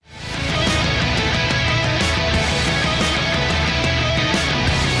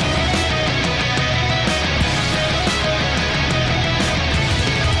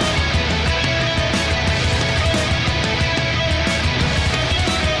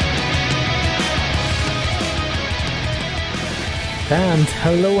And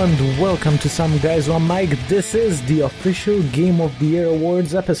hello and welcome to Some Guys One Mic. This is the official Game of the Year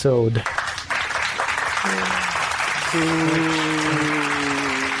Awards episode.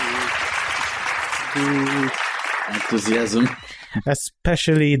 Enthusiasm.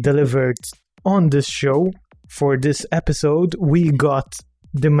 Especially delivered on this show for this episode, we got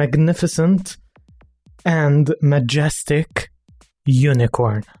the magnificent and majestic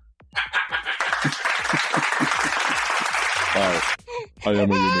Unicorn. Hi, I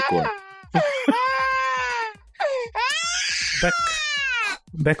am a unicorn.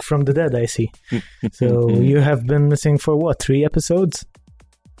 Back from the dead, I see. So you have been missing for what, 3 episodes?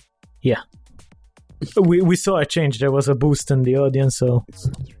 Yeah. We saw a change. There was a boost in the audience, so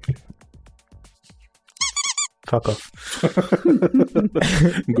fuck off.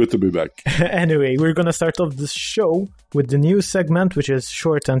 Good to be back. Anyway, we're gonna start off this show with the news segment, which is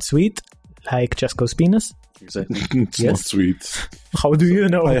short and sweet, like Chesko's penis. Exactly. It's not sweet. How do you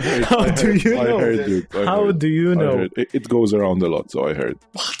know? How do you know? I heard it. How do you know? It goes around a lot, so I heard.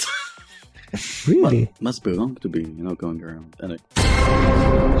 What? Really? Must be wrong to be, going around. Anyway.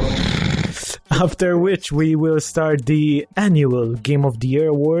 After which we will start the annual Game of the Year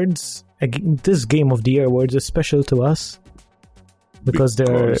Awards. This Game of the Year Awards is special to us because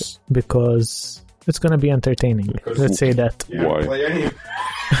it's gonna be entertaining. Let's say that. Yeah, Why?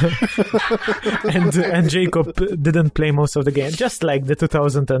 and Jacob didn't play most of the game, just like the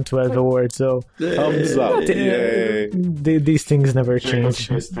 2012 award. So Thumbs up! Yay! These things never change.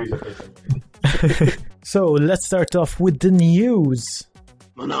 So let's start off with the news.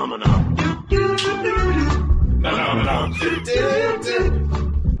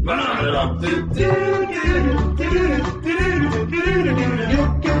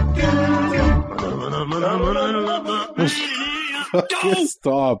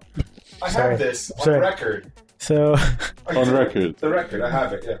 Stop! I Sorry. have this on Sorry. record. So On record. The record, I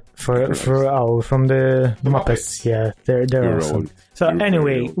have it, yeah. from the Muppets, yeah, they're You're awesome. old. So You're very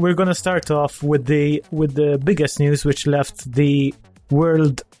anyway, old. we're gonna start off with the biggest news, which left the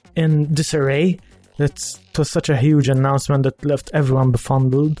world in disarray. It was such a huge announcement that left everyone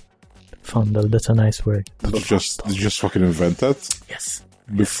befuddled. Befuddled, that's a nice word. Did you just fucking invent that? Yes.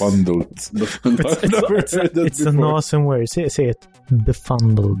 Befuddled. It's an awesome word. Say it.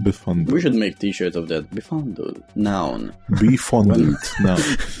 Befuddled. Befuddled. We should make t-shirts of that. Befuddled. Noun. Befuddled. No.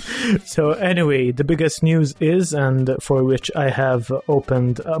 So anyway, the biggest news is, and for which I have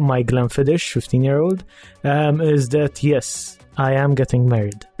opened my Glenfiddich 15-year-old, is that yes, I am getting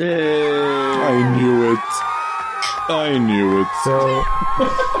married. I knew it. So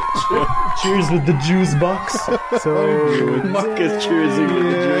cheers with the juice box. So Marcus cheersing with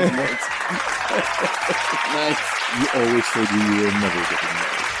the juice box. Nice. You always said you were never getting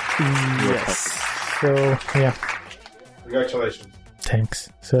married. yes. So yeah, Congratulations. thanks.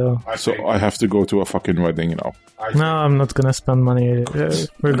 So So I have to go to a fucking wedding now. no, I'm not gonna spend money.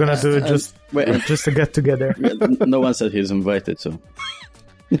 We're gonna do it just to get together. No one said he's invited, so.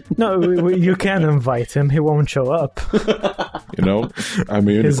 No, you can invite him. He won't show up. You know? I'm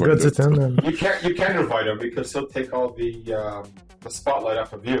a unicorn. He's Godzitan. And You can invite him because he'll take all the spotlight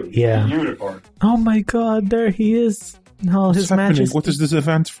off of you. Yeah. The unicorn. oh my God, there he is. All What's his happening? matches. What is this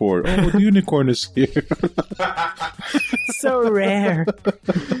event for? Oh, the unicorn is here. So rare.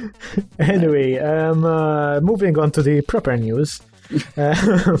 Anyway, moving on to the proper news.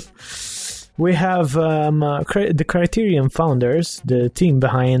 We have the Criterion founders, the team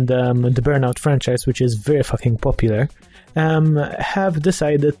behind the Burnout franchise, which is very fucking popular, have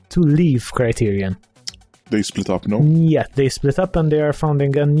decided to leave Criterion. They split up, no? Yeah, they split up and they are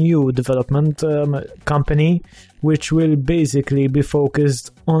founding a new development company, which will basically be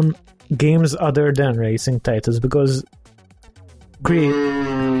focused on games other than racing titles, because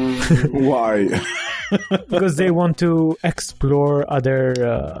Why? because they want to explore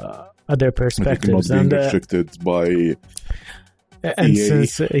other perspectives Not being and restricted by and EA.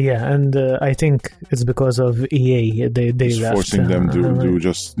 since I think it's because of EA they just left, forcing them to do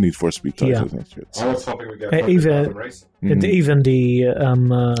just Need for Speed titles and shit. I was hoping we get even- racing. and even the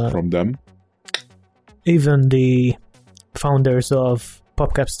From them. even the founders of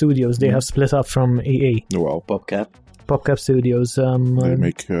PopCap Studios, they have split up from EA. Well, PopCap. PopCap Studios, they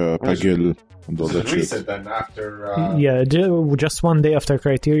make Pagil and all This that is shit. recent then, after... yeah, just one day after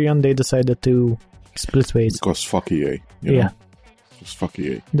Criterion, they decided to split ways. Because fuck EA. You Yeah, know? Just fuck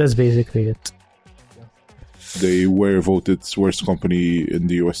EA. that's basically it. They were voted worst company in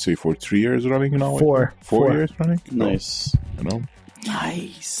the USA for 3 years running now. I Four. think. Four years running? Nice. You know?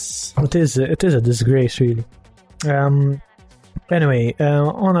 Nice. It is a disgrace, really. Anyway,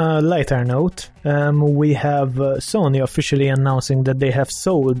 on a lighter note, we have Sony officially announcing that they have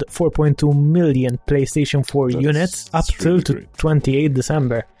sold 4.2 million PlayStation 4 units up really till great. 28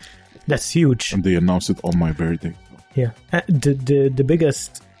 December. That's huge. And they announced it on my birthday. Yeah. The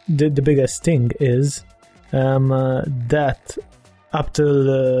biggest thing is that up till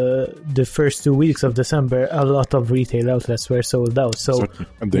the first 2 weeks of December, a lot of retail outlets were sold out. So Certainly.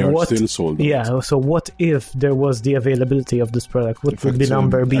 And they are still sold out. Yeah, so what if there was the availability of this product? What would the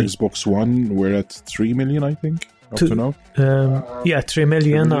number be? Xbox One, we're at 3 million, I think, up to now. 3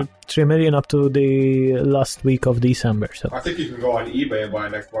 million. 3 million up to the last week of December. So I think you can go on eBay and buy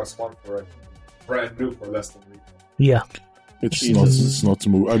an Xbox One for it brand new for less than retail. yeah, It's not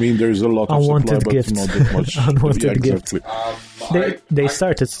smooth. I mean, there's a lot of Unwanted supply, gifts. but not that much. Unwanted gifts. Exactly. they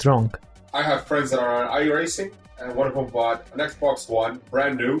started strong. I have friends that are on iRacing, and one of them bought an Xbox One,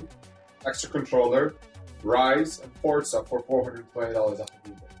 brand new, extra controller, Rise, and Forza for $420 off of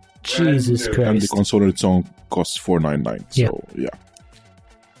eBay. Jesus new. Christ. And the console on its own costs $499. So yeah.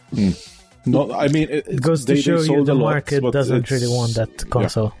 No, I mean It goes to they show you sold the a lot, market but doesn't it's- really want that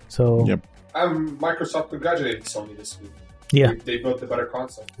console. So Yep. And Microsoft congratulated Sony this week. yeah, They built a better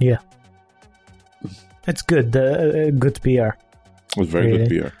console. yeah, it's good. Good PR. It was very good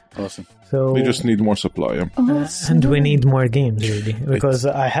PR. Awesome. So We just need more supply. Yeah. and we need more games really because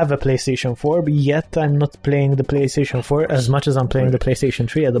I have a PlayStation 4, but yet I'm not playing the PlayStation 4 as much as I'm playing the PlayStation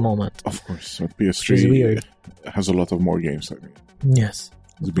 3 at the moment. Of course, but Which is PS3 weird. has a lot of more games. I mean, Yes.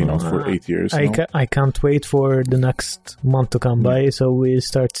 it's been out for 8 years now. I can't wait for the next month to come by, so we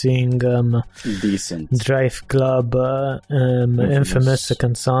start seeing Decent. Drive Club, Infamous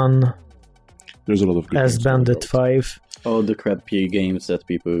Second Son, There's a lot of good as games coming Bandit out. 5. All the crappy games that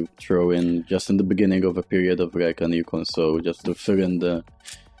people throw in just in the beginning of a period of like a new console, just to fill in the.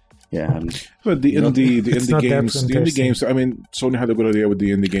 Yeah, But the Not- indie It's not that interesting. games. I mean, Sony had a good idea with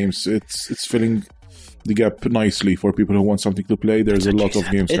the indie games. It's filling the gap nicely for people who want something to play. There's a lot of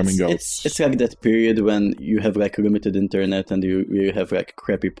games coming out. It's like that period when you have like limited internet and you have like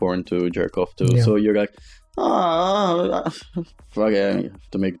crappy porn to jerk off to. Yeah. So you're like, fuck it, you have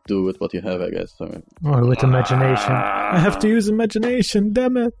to make do with what you have, I guess. So, Or with imagination. I have to use imagination,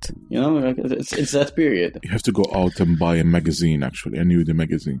 damn it. you know, like, it's that period. You have to go out and buy a magazine. Actually, a new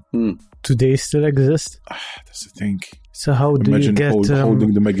magazine. Do they still exist? That's the thing. So how do Imagine you get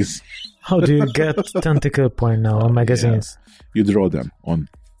holding the magazine. how do you get tentacle porn now on magazines? You draw them on.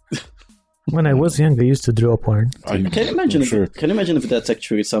 When I was young, I used to draw porn. Can you imagine? Sure. Can you imagine if that's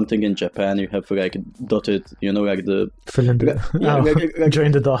actually something in Japan? You have like dotted, you know, like the Fill in the Yeah, like-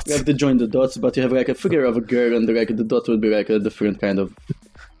 join the dots. like the join the dots, but you have like a figure of a girl, and like the dot would be like a different kind of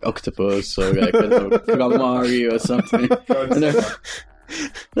octopus or like a calamari or something. And then,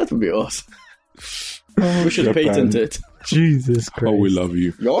 that would be awesome. We should Japan. patent it. Jesus Christ. How we love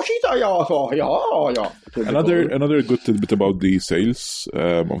you. Yoshida, Another good tidbit about the sales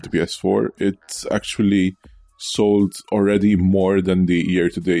of the PS4. It's actually sold already more than the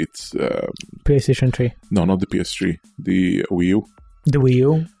year-to-date. PlayStation 3. No, not the PS3. The Wii U. The Wii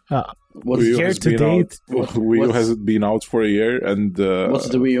U. What's, Wii U year has to been date? out. Wii U what's- has been out for a year, and what's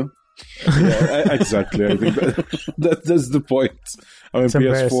the Wii U? yeah, exactly. I think that's the point. I mean, It's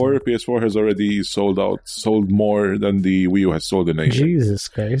PS4 has already sold more than the Wii U has sold in a year, Jesus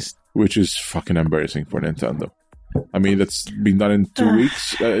Christ. which is fucking embarrassing for Nintendo. I mean, that's been done in 2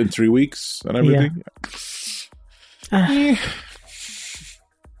 weeks, in 3 weeks, and everything.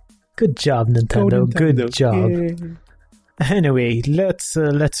 Good job, Nintendo. Good job. Anyway,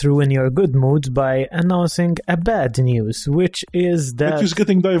 let's ruin your good mood by announcing a bad news, which is that She's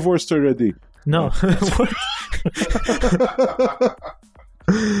getting divorced already. no. What?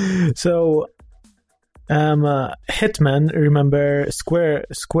 So, Hitman. Remember,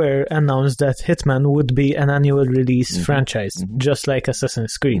 Square announced that Hitman would be an annual release franchise, just like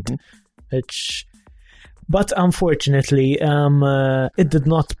Assassin's Creed, But unfortunately, it did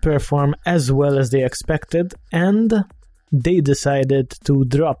not perform as well as they expected, and they decided to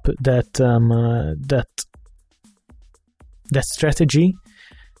drop that strategy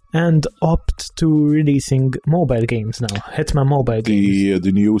and opt to releasing mobile games now. Hitman mobile games.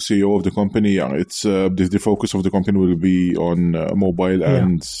 The new CEO of the company, it's the focus of the company will be on mobile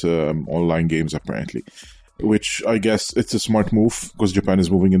and online games apparently. Which I guess it's a smart move because Japan is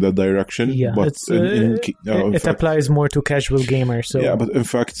moving in that direction. Yeah, but it's, in it fact, applies more to casual gamers. So yeah, but in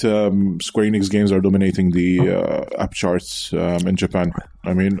fact, Square Enix games are dominating the app charts in Japan.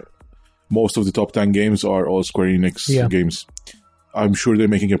 I mean, most of the top 10 games are all Square Enix games. I'm sure they're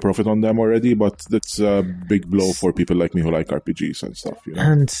making a profit on them already, but that's a big blow for people like me who like RPGs and stuff. You know?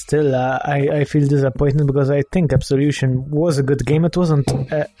 And still, I feel disappointed because I think Absolution was a good game. It wasn't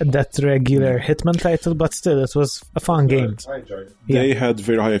that regular Hitman title, but still, it was a fun game. I enjoyed it. They had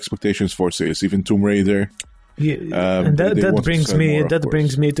very high expectations for sales. Even Tomb Raider. And they that want to brings sell me more, of that course.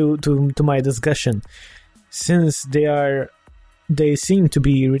 brings me to my discussion. Since they seem to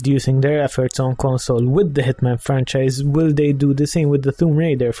be reducing their efforts on console with the Hitman franchise, will they do the same with the Tomb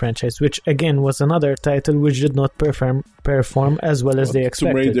Raider franchise, which again was another title which did not perform as well as they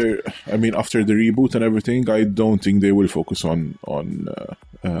expected? Tomb Raider, I mean, after the reboot and everything, I don't think they will focus on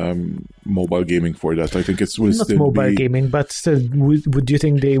mobile gaming for that. I think it will Not still mobile be... gaming, but still, would you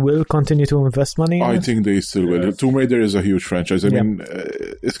think they will continue to invest money in I it? think they still will. Yes. Tomb Raider is a huge franchise. I mean,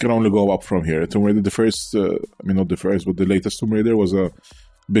 it can only go up from here. Tomb Raider, the first, not the first, but the latest Tomb Raider was a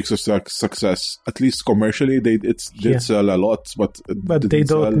big success. At least commercially, did sell a lot, but they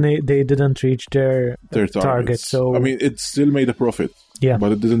didn't reach their target. targets. So I mean, it still made a profit. Yeah.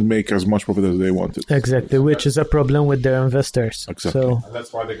 But it didn't make as much profit as they wanted. Exactly, which is a problem with their investors. Exactly. So And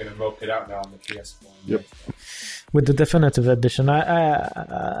that's why they're going to milk it out now on the PS4. Yep. with the definitive edition,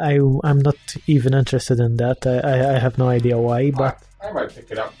 I'm not even interested in that. I have no idea why, but I might pick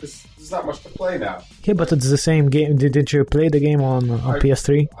it up. There's not much to play now. yeah, but it's the same game. Did you play the game on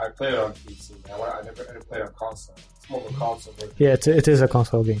PS3? I played it on PC. I never played it on console. It's more of a console version. Yeah, it is a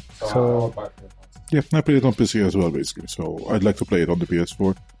console game. So, I So would buy it for the console. Yeah, I played it on PC as well, basically. So I'd like to play it on the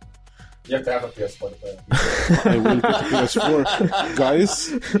PS4. You have to have a PS4 to play it. I will get the PS4.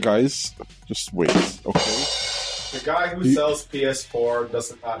 Guys, just wait, okay? The guy who sells PS4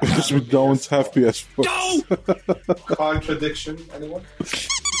 doesn't have Because we don't have PS4. Contradiction, anyone? We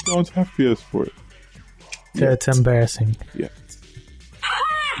don't have PS4. it's embarrassing. Yeah.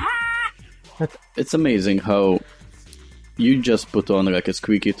 It's amazing how you just put on like a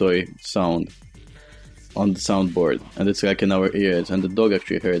squeaky toy sound on the soundboard, and it's like in our ears, and the dog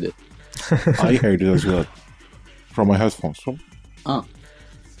actually heard it. I heard it as well. From my headphones. Ah,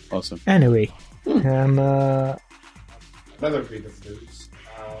 awesome. Anyway, Another bit of news.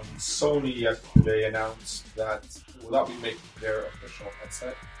 Sony yesterday announced that they will not be making their official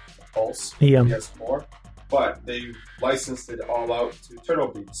headset, the Pulse, Yeah. PS4, but they licensed it all out to Turtle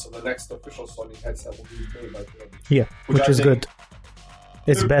Beach. So the next official Sony headset will be made by Turtle Beach. yeah, which I is think good.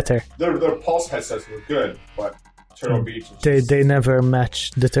 It's better. Their Pulse headsets were good, but Turtle Beach is They never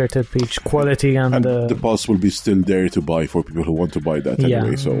match the Turtle Beach quality and the Pulse will be still there to buy for people who want to buy that Yeah,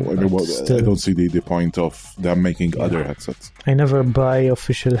 anyway. So I mean, but still. I don't see the point of them making other headsets. I never buy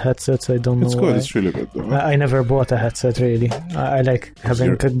official headsets. I don't know It's why. good. It's really good. Though. I never bought a headset really. I like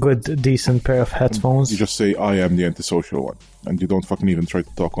having a good, decent pair of headphones. You just say, I am the antisocial one. And you don't fucking even try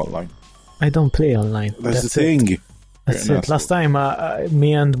to talk online. I don't play online. That's the it. thing. That's You're an it. Last time,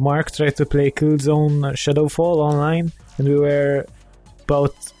 me and Mark tried to play Killzone Shadowfall online, and we were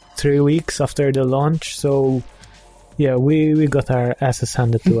about 3 weeks after the launch. So, yeah, we got our asses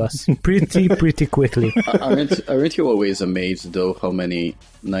handed to us pretty quickly. Aren't you always amazed though how many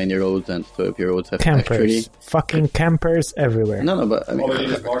 9-year-olds and 12-year-olds have Campers, actually? fucking campers everywhere. No, but I mean, all they need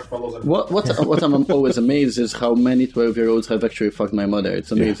is marshmallows and what I'm always amazed is how many 12-year-olds have actually fucked my mother.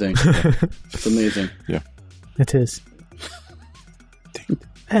 It's amazing. It's amazing. Yeah. It is.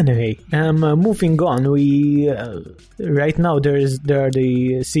 Anyway, moving on. We right now there are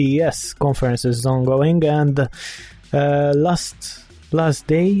the CES conferences ongoing, and last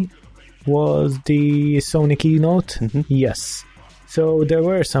day was the Sony keynote. Yes. So there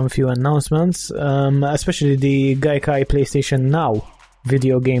were some few announcements, especially the Gaikai PlayStation Now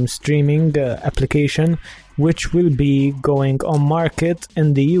video game streaming application, which will be going on market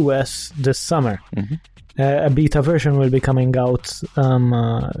in the US this summer. A beta version will be coming out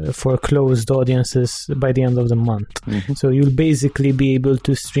for closed audiences by the end of the month. So you'll basically be able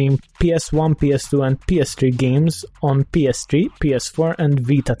to stream PS1, PS2, and PS3 games on PS3, PS4, and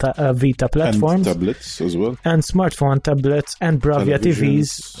Vita platforms. And tablets as well. And smartphone, tablets, and Bravia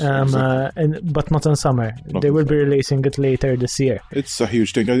Televisions, TVs, but not in summer. They will be releasing it later this year. It's a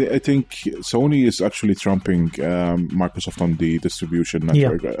huge thing. I think Sony is actually trumping Microsoft on the distribution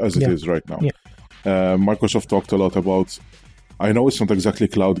network as it is right now. Yeah. Microsoft talked a lot about, I know it's not exactly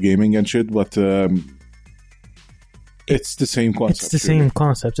cloud gaming and shit, but it's the same concept. It's the same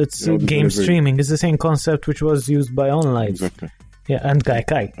concept. It's game delivery. streaming. It's the same concept which was used by OnLive. Exactly. Yeah, and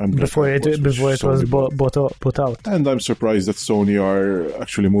Gaikai before it was bought out. And I'm surprised that Sony are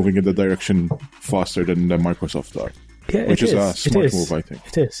actually moving in the direction faster than Microsoft are. Yeah, which is a It smart is. move, I think.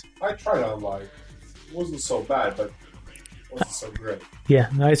 It is. I tried online. It wasn't so bad, but it wasn't so great. Yeah,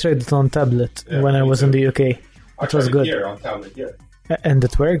 I tried it on tablet Yeah, when I me was too. in the UK. I It was tried good. Here on tablet here. And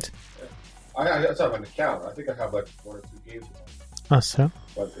it worked. I have an account. I think I have like 1 or 2 games on it, Also,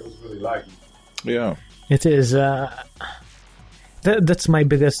 but it was really laggy. Yeah. it is. That's my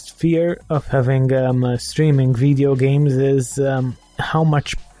biggest fear of having streaming video games is how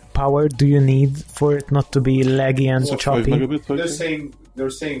much power do you need for it not to be laggy and So 5 choppy? megabits, I think? They're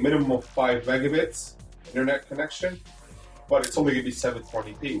saying minimum of 5 megabits internet connection, but it's only going to be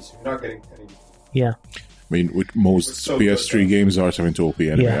 720p, so you're not getting any. Yeah. I mean, with most It's so PS3 good, games are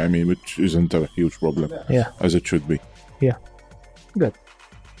 720p anyway. Yeah. I mean, which isn't a huge problem, Yeah. as it should be. Yeah. Good.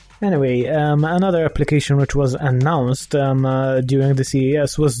 Anyway, another application which was announced during the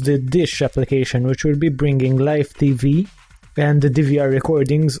CES was the Dish application, which will be bringing live TV and the DVR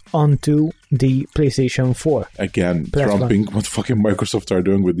recordings onto the PlayStation 4. Again, Platform. trumping what fucking Microsoft are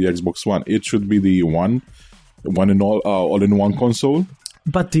doing with the Xbox One. It should be the one in all-in-one console.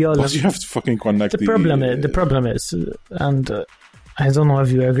 But the But you have to fucking connect the problem is, and I don't know if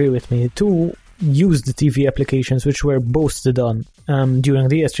you agree with me, to use the TV applications which were boasted on during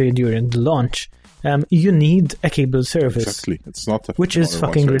the E3 during the launch, you need a cable service, Exactly. It's not a which is all-in-one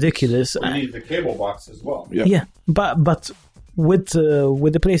fucking service. ridiculous. You need the cable box as well. Yeah. Yeah, but with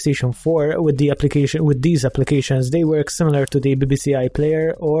the PlayStation 4, with these applications, they work similar to the BBC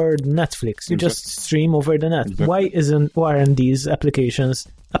iPlayer or Netflix. You just stream over the net. Exactly. Why aren't these applications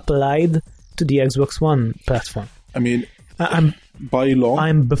applied to the Xbox One platform? I mean, I'm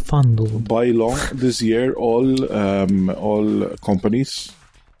I'm befuddled. by law this year all companies,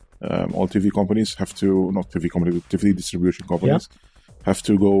 all TV companies have to, not TV companies, TV distribution companies have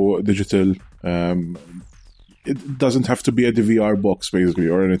to go digital. It doesn't have to be a DVR box basically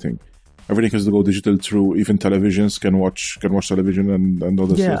or anything. Everything has to go digital through. Even televisions can watch television and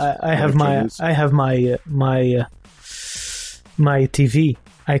other stuff. Yeah, I have my TV.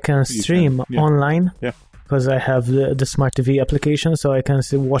 I can stream online. Yeah. Because I have the Smart TV application, so I can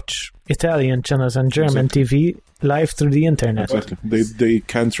watch Italian channels and German TV live through the internet. Exactly. They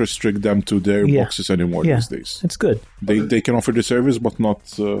can't restrict them to their boxes anymore these days. It's good. They can offer the service, but not.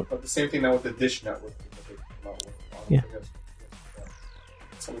 But the same thing now with the Dish network. Yeah.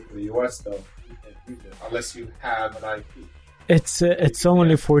 It's only for the US though. You can't use it unless you have an IP. It's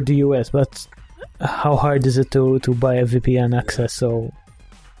only for the US, but how hard is it to buy a VPN access? So.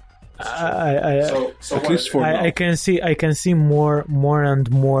 At least for now. I can see more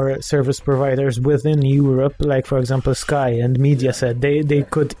and more service providers within Europe, like for example Sky and Mediaset. They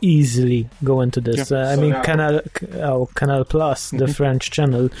could easily go into this. I mean Canal Plus, the French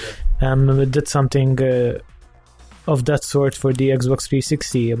channel, did something of that sort for the Xbox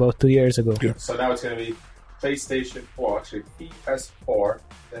 360 about 2 years ago. Yeah. So now it's going to be PlayStation 4, actually PS4,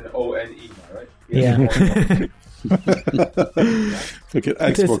 then ONE now, right? Yeah. Look,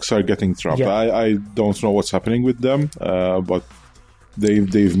 Xbox are getting trapped. Yeah. I don't know what's happening with them, but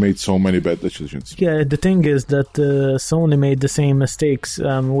they've made so many bad decisions. Yeah, the thing is that Sony made the same mistakes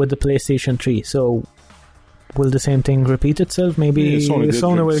with the PlayStation 3. So will the same thing repeat itself? Maybe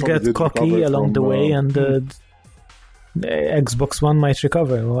Sony will get cocky along the way, and the Xbox One might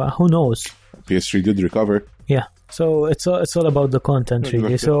recover. Well, who knows? PS3 did recover. Yeah. So it's all about the content,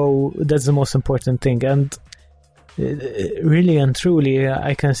 really. Exactly. So that's the most important thing, and really and truly,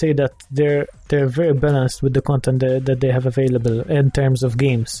 I can say that they're very balanced with the content that they have available in terms of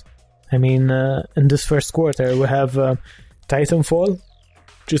games. I mean, in this first quarter, we have Titanfall,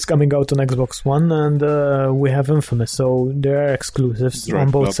 just coming out on Xbox One, and we have Infamous. So there are exclusives Drive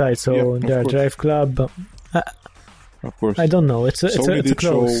on both Club. sides. So Yeah, there are course. Drive Club. Of course. I don't know. It's Sony a did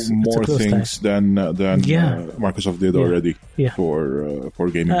close. show more it's a close things than Microsoft did already for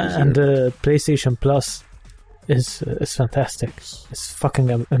gaming. This and year. PlayStation Plus is fantastic. It's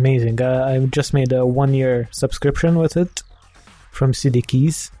fucking amazing. I just made a 1-year subscription with it from CD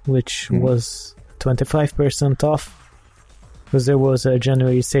Keys, which was 25% off because there was a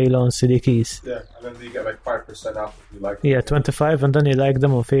January sale on CD Keys. Yeah, and then you get like 5% off if you like. Yeah, 25, and then you like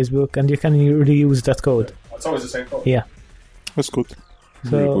them on Facebook, and you can reuse that code. It's always the same code. Yeah. That's good.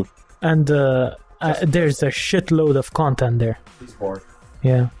 Very So good. and there's a shitload of content there. He's bored.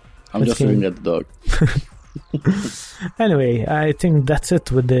 Yeah. I'm just looking at the dog. Anyway, I think that's it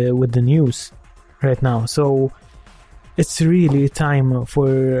with the news right now. So it's really time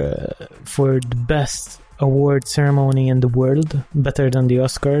for the best award ceremony in the world, better than the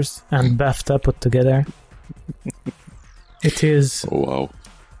Oscars and BAFTA put together. It is Oh wow.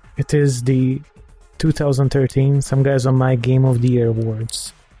 It is the 2013 Some Guys on My Game of the Year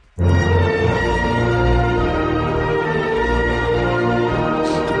Awards.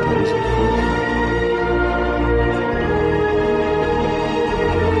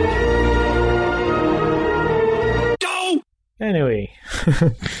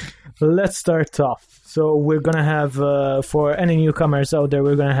 Let's start off. So we're gonna have, for any newcomers out there,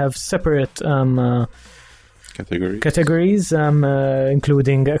 we're gonna have separate categories,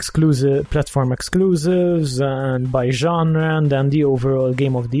 including platform exclusives, and by genre, and then the overall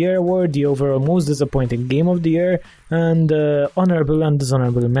Game of the Year award, the overall most disappointing Game of the Year, and honorable and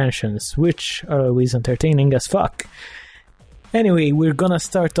dishonorable mentions, which are always entertaining as fuck. Anyway, we're gonna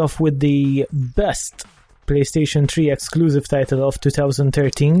start off with the best PlayStation 3 exclusive title of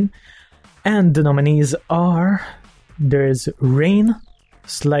 2013, and the nominees are: there's Rain,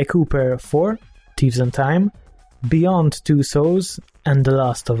 Sly Cooper 4, Thieves in Time, Beyond Two Souls, and The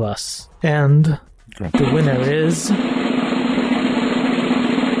Last of Us. And the winner is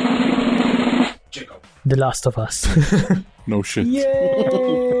Jacob. The Last of Us. No shit. Yay!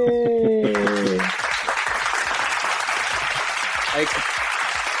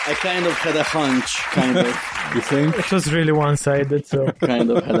 I kind of had a hunch, kind of. You think? It was really one-sided, so... Kind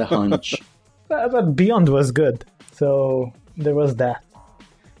of had a hunch. But Beyond was good, so there was that.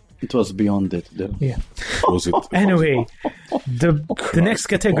 It was beyond it, though. Yeah. Was it? Anyway, the next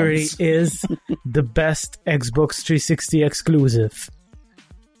category is the best Xbox 360 exclusive.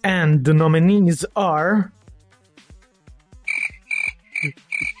 And the nominees are...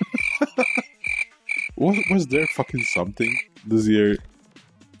 Was there fucking something this year?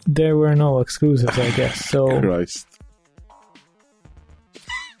 There were no exclusives, I guess, so... Christ.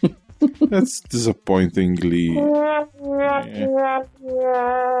 That's disappointingly...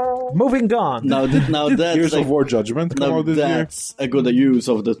 Moving on. Now that's Gears of War Judgment come out this year? that's a good use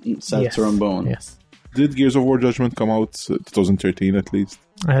of the sad Yes. trombone. Yes. Did Gears of War Judgment come out 2013 at least?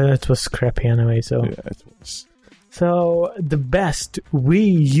 It was crappy anyway, so... Yeah, it was. So, the best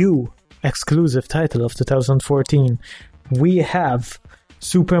Wii U exclusive title of 2014, we have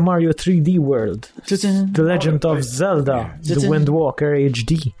Super Mario 3D World, The Legend of Zelda, The Wind Waker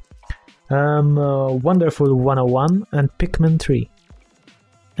HD, Wonderful 101, and Pikmin 3.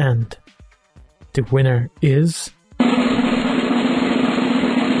 And the winner is...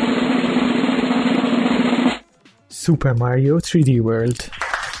 Super Mario 3D World.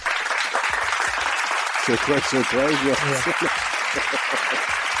 Surprise, yes.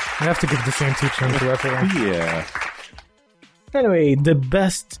 I have to give the same teaching to everyone. Yeah. Anyway, the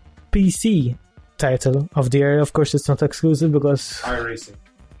best PC title of the year, of course it's not exclusive because iRacing.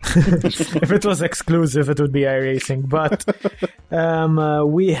 if it was exclusive it would be iRacing, but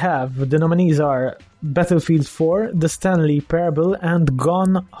we have, the nominees are Battlefield 4, The Stanley Parable, and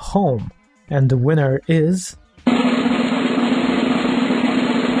Gone Home. And the winner is...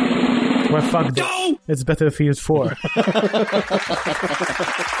 Well, fuck this. It's Battlefield 4.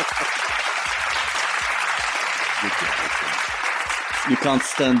 You can't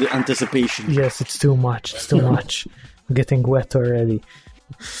stand the anticipation. Yes, it's too much. It's too much. I'm getting wet already.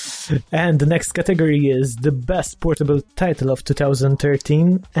 And the next category is the best portable title of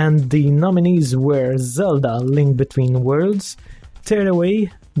 2013, and the nominees were Zelda: Link Between Worlds,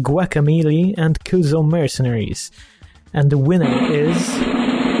 Tearaway, Guacamelee, and Killzone Mercenaries. And the winner is...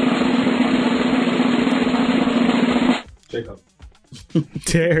 Jacob.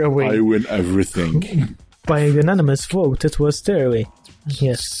 Tearaway. I win everything. By unanimous vote, it was Tearaway.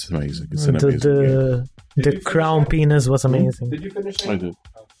 Yes. It's amazing. It's an amazing game. The crown penis was amazing. Did you finish it? I did.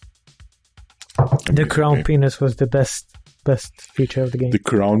 The crown penis was the best feature of the game. The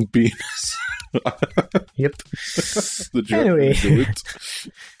crown penis. Yep. The German Anyway. do it.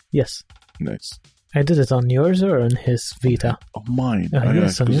 Yes. Nice. I did it on yours or on his Vita? Oh, mine.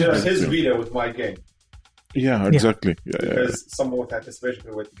 Yes, on Yeah, yours. his video with my game. Yeah, exactly. Yeah. Because someone with anticipation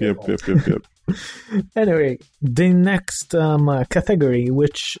can wait to get Yep. home. Anyway, the next category,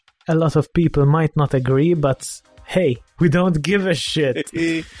 which a lot of people might not agree, but hey, we don't give a shit.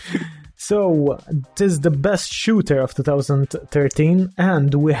 So, this is the best shooter of 2013,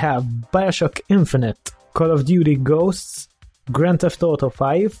 and we have Bioshock Infinite, Call of Duty Ghosts, Grand Theft Auto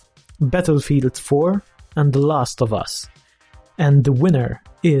 5, Battlefield 4, and The Last of Us. And the winner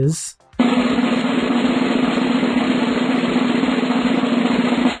is...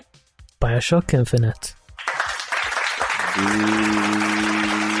 Bioshock Infinite.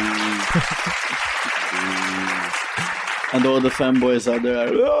 And all the fanboys out there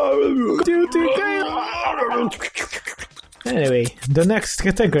are... Anyway, the next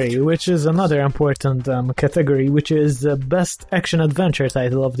category, which is another important category, which is the best action-adventure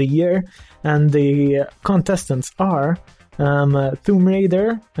title of the year, and the contestants are Tomb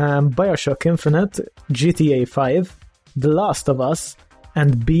Raider, Bioshock Infinite, GTA 5, The Last of Us,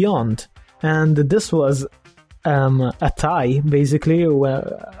 and Beyond. And this was a tie, basically,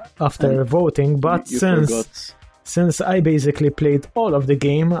 after voting, but since I basically played all of the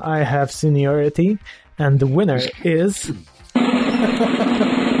game, I have seniority, and the winner is...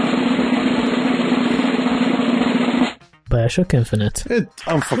 Bioshock Infinite.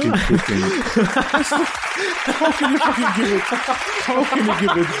 I'm fucking quitting. How can you fucking give it? How can you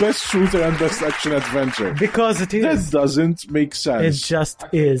give it best shooter and best action adventure? Because it is. That doesn't make It sense. just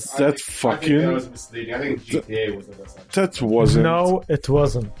is. That I think fucking- that was misleading. I think GTA was the best. That wasn't. No, it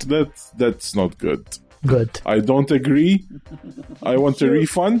wasn't. That's not good. Good. I don't agree. I want a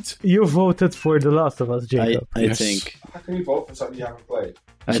refund. You voted for The Last of Us, I Jacob. Yes. think. How can you vote for something you haven't played?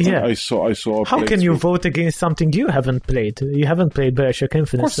 Yeah. I saw. a How can you playthrough. vote against something you haven't played? You haven't played Bioshock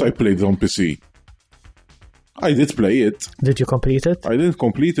Infinite. Of course, I played it on PC. I did play it. Did you complete it? I didn't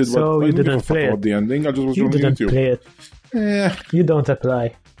complete it, So but I you didn't give didn't a fuck play about it. the ending. I just was You on didn't YouTube. play it. You don't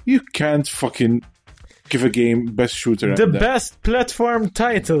apply. You can't fucking give a game best shooter. The and then best platform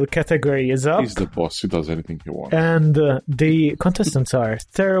title category is up. he's the boss. He does anything he wants. And the contestants are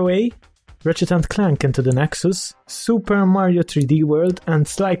Tearaway, Ratchet and Clank Into the Nexus, Super Mario 3D World, and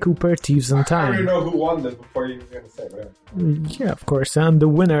Sly Cooper Thieves in I already Time. know who won this before you were going to say it. Whatever. Yeah, of course. And the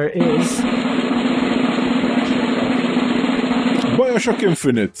winner is Bioshock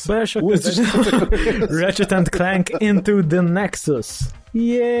Infinite. Bioshock With- Ratchet and Clank Into the Nexus.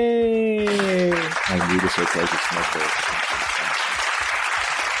 Yay! I'm really surprised it's not there.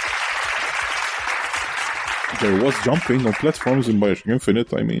 There was jumping on platforms in Bioshock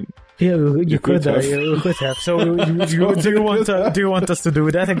Infinite. I mean, Yeah, you could could have. have. You could have. So, do you want us to do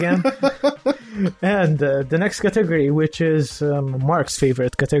that again? And the next category, which is Mark's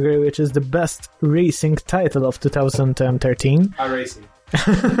favorite category, which is the best racing title of 2013. iRacing.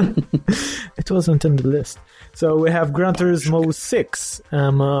 It wasn't in the list. So we have Gran Turismo 6,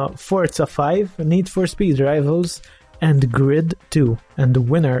 Forza 5, Need for Speed Rivals, and Grid 2. And the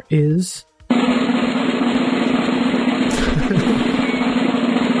winner is...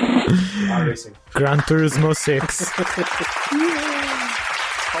 iRacing. Gran Turismo 6. how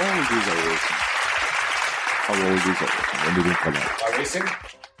old is iRacing? How old is iRacing? When did it come out? iRacing,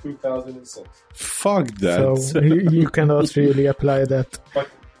 2006. Fuck that. So you cannot really apply that. But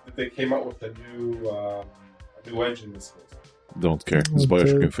they came out with a new engine this case. Don't care. It's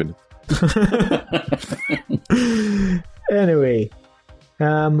Bioshock Infinite. Anyway,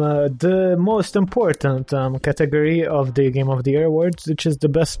 the most important category of the Game of the Year Awards, which is the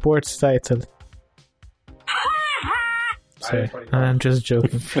best sports title. Sorry, I'm just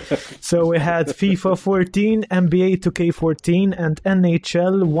joking. So we had FIFA 14, NBA 2K14, and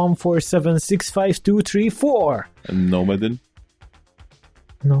NHL 1476523. And Nomadin?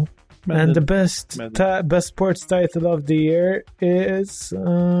 No. Madden. And the best Madden. best sports title of the year is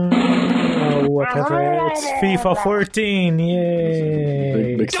whatever. It's FIFA 14.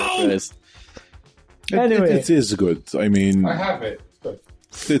 Yay! Big surprise. Anyway. It is good. I mean, I have it. It's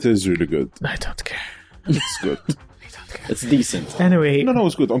good. it is really good. I don't care. It's good. It's decent. Anyway, No,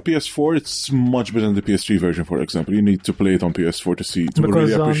 it's good. On PS4, it's much better than the PS3 version, for example. You need to play it on PS4 to see. To because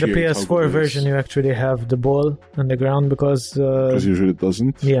really on the appreciate how PS4 good it is. version you actually have the ball on the ground because Because usually it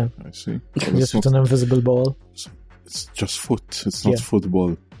doesn't. yeah, I see. Well, just it's, with not, an invisible ball. it's just foot. It's not Yeah.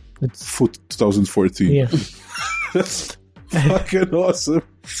 football. It's Foot 2014. yeah. That's fucking awesome.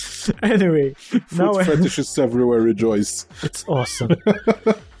 Anyway, now Foot fetishists everywhere rejoice. it's awesome.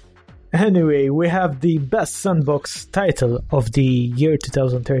 Anyway, we have the best sandbox title of the year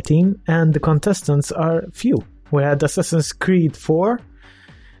 2013, and the contestants are few. We had Assassin's Creed 4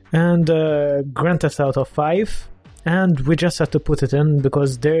 and Grand Theft Auto 5, and we just had to put it in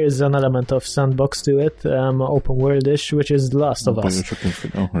because there is an element of sandbox to it, open world-ish, which is Last of Us. Bioshock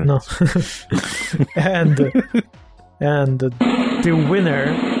Infinite. Oh, right. No. and the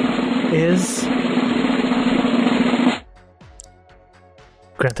winner is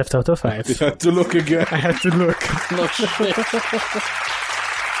Grand Theft Auto 5. You had to look again. I had to look. No shit.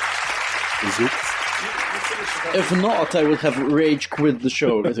 Is it? If not, I would have rage quit the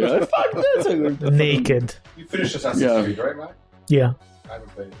show. Fuck this. Naked. You finished Assassin's Yeah. Creed, right, Matt? Yeah. I haven't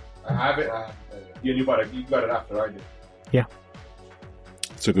played it. I have it. I haven't played it. You got it after I did.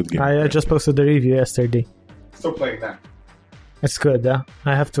 It's a good game. I just posted the review yesterday. Still playing that. It's good, huh?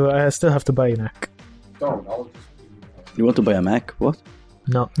 I still have to buy a Mac. Don't. I'll just. You want to buy a Mac? What?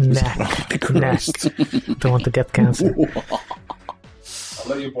 No, Knack. Knack. Don't want to get cancer. I'll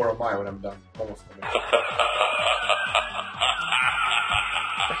let you borrow mine when I'm done. Almost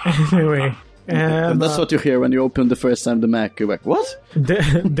finished. Anyway. That's what you hear when you open the first time the Mac. You're like, what?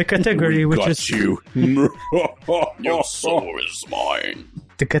 The category which is Your soul is mine.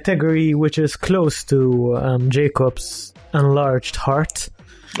 the category which is close to Jacob's enlarged heart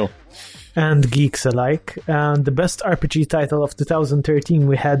Oh. and geeks alike. And the best RPG title of 2013,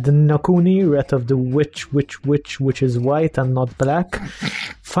 we had the Ni no Kuni, Wrath of the Witch, which is white and not black.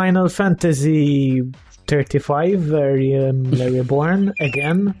 Final Fantasy 35, Reborn,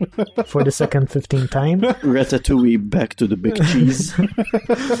 again, for the second 15th time. Ratatouille, back to the big cheese.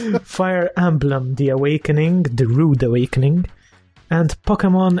 Fire Emblem, The Awakening, The Rude Awakening. And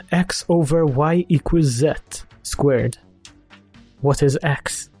Pokemon X over Y equals Z squared. What is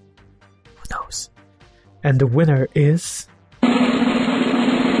X? Who knows? And the winner is...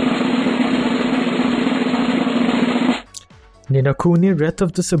 Ni no Kuni, Wrath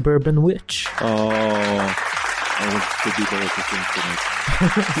of the Suburban Witch. Oh, I want to be the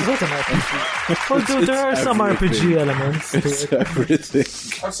RPG. Although there are some RPG elements to It's it. everything.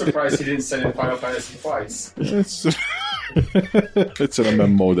 I'm surprised he didn't send in Final Fantasy twice. It's an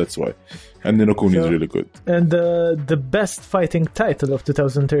MMO, that's why. And Ni no Kuni is really good. And the best fighting title of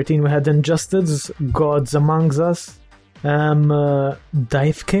 2013, we had Injustice, Gods Among Us,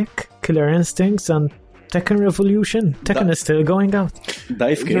 Dive Kick, Killer Instincts, and Tekken Revolution. Tekken is still going out.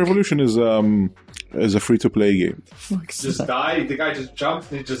 Dive kick. Revolution is a free-to-play game. Just die. The guy just jumps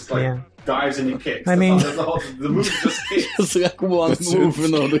and he just like dives and he kicks. I mean- that's all, the move is just kicks. It's like one That's move it.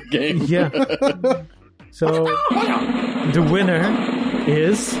 in all the game. Yeah. So the winner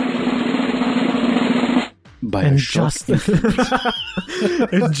is Injustice.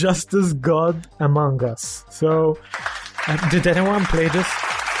 Injustice, God Among Us. So, did anyone play this?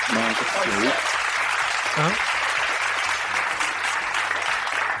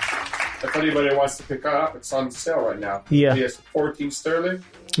 If anybody wants to pick it up, it's on sale right now. Yeah. He has 14 sterling.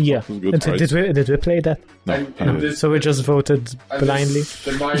 Yeah. Good price. Did we play that? No, And I didn't. this- So we just voted and blindly. this-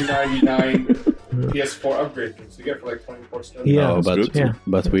 The $9.99 PS4 upgrade thing. So you get for like 24 sterling. Yeah. No, That's but good.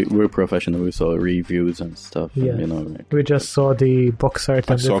 but we're professional. We saw reviews and stuff. Yeah. You know, like, We just saw the box art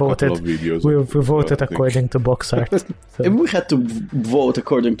I and we saw a couple voted. of videos. We of- voted I think. according to box art. if So, we had to vote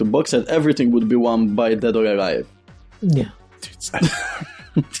according to box set, everything would be won by Dead or Alive. yeah.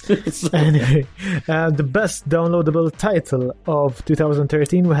 Anyway, the best downloadable title of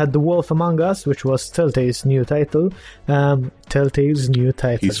 2013, we had The Wolf Among Us, which was Telltale's new title.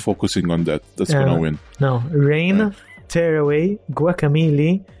 He's focusing on that. That's gonna win. No, Rain, Right. Tearaway,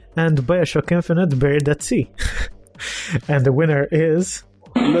 Guacamelee, and Bioshock Infinite Buried at Sea. And the winner is...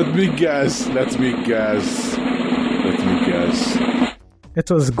 Let me guess. It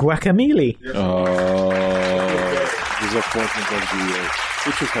was Guacamelee. Disappointment of the year.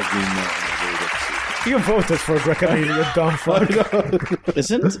 It should have been You voted for Guacamelee, you dumb fuck.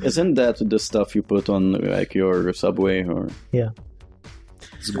 Isn't that the stuff you put on like your Subway or? Yeah.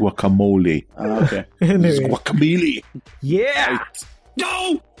 It's guacamole. Okay. It's Anyway, guacamole. yeah!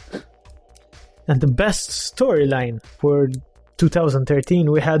 No! And the best storyline for 2013,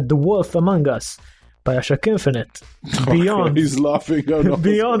 we had The Wolf Among Us, Bioshock Infinite, Beyond, He's laughing. Oh, no.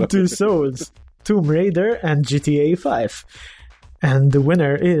 Beyond Two Souls, Tomb Raider, and GTA 5. And the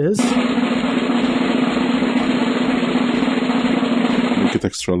winner is... Make it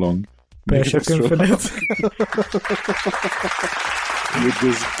extra long. Make it Bioshock extra long. Infinite. You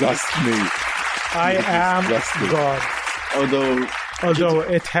disgust me. I am disgusting. God. Although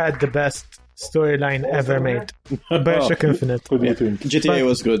it had the best storyline ever made. Bioshock Infinite. What do you think? GTA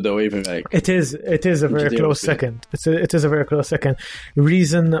was good though, even like It is a very GTA close was good. second. It is a very close second.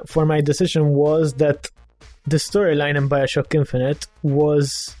 Reason for my decision was that the storyline in Bioshock Infinite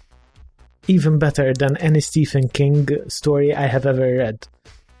was even better than any Stephen King story I have ever read.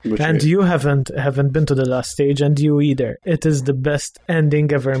 And you haven't been to the last stage, and you either. It is the best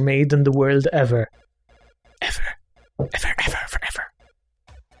ending ever made in the world ever. Forever.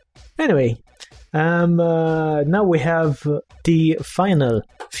 Anyway, now we have the final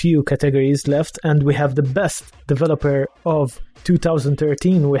few categories left, and we have the best developer of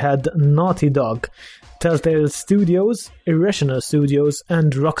 2013. We had Naughty Dog, Telltale Studios, Irrational Studios,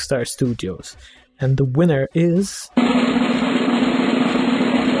 and Rockstar Studios. And the winner is...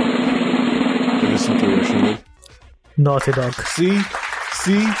 Listen to Irrational. Naughty Dog. See?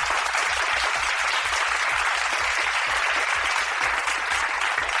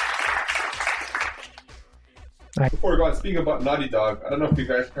 Before we go on, speaking about Naughty Dog, I don't know if you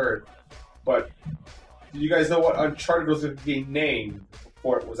guys heard, but do you guys know what Uncharted was going to be named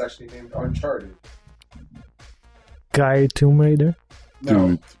before it was actually named Uncharted? Guy Tomb Raider.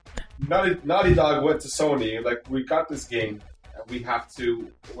 No. Dude. Naughty Dog went to Sony, like, we got this game, and we have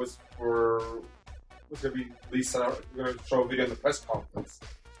to, it was going to be released, we're going to show a video in the press conference.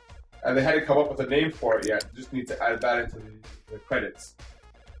 And they hadn't come up with a name for it yet, just need to add that into the credits.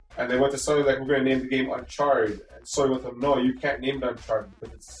 And they went to Sony like, we're going to name the game Uncharted. And Sony went to them, no, you can't name it Uncharted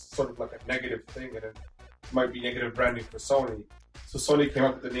because it's sort of like a negative thing and it might be negative branding for Sony. So Sony came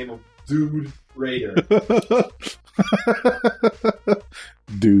up with the name of Dude Raider.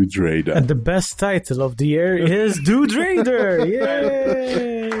 Dude Raider. And the best title of the year is Dude Raider.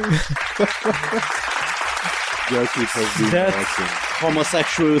 Yay! That would have been awesome.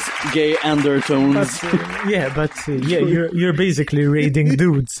 Homosexuals, gay undertones. But you're basically raiding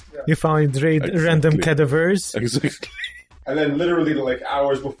dudes. You find random cadavers. Exactly. And then literally like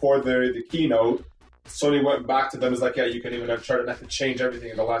hours before the keynote, Sony went back to them and was like, yeah, you can even Uncharted and have to change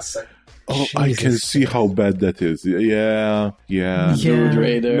everything in the last second. Oh, I can see how bad that is. Yeah. Dude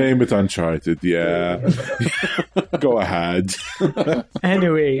Raider. Name it Uncharted, yeah. Go ahead.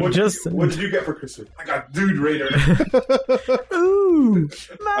 Anyway, What did you get for Christmas? I got Dude Raider. Ooh,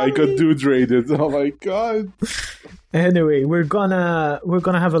 I got Dude Raided. Oh my god. Anyway, we're gonna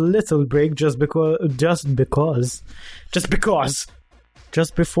have a little break just before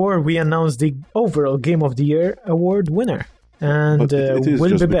we announce the overall Game of the Year award winner. And But it is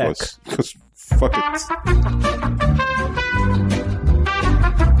we'll just be back. because fuck it.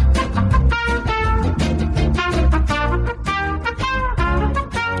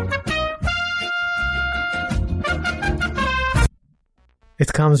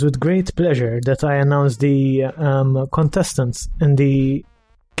 It comes with great pleasure that I announce the contestants in the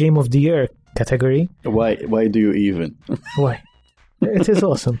Game of the Year category. Why do you even? Why? It is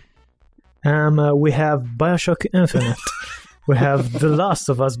awesome. We have Bioshock Infinite. We have The Last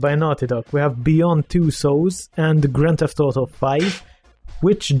of Us by Naughty Dog. We have Beyond Two Souls and Grand Theft Auto 5,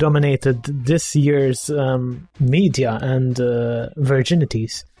 which dominated this year's media and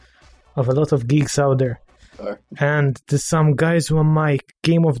virginities of a lot of geeks out there. Sure. And the Some Guys Who Are My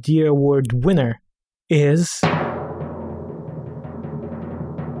Game of the Year award winner is...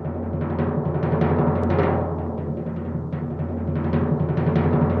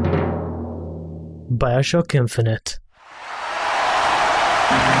 Bioshock Infinite.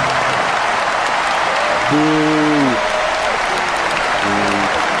 You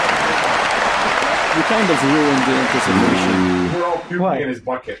kind of ruined the anticipation. We're all puking Why? in his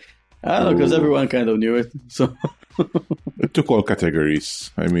bucket. I don't know, because everyone kind of knew it. So It took all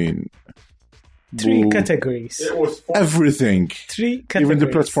categories. I mean, 3 boo. categories. It was fun. Everything. 3 categories. Even the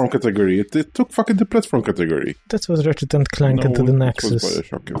platform category. It took fucking the platform category. That was Ratchet and Clank into the it Nexus. was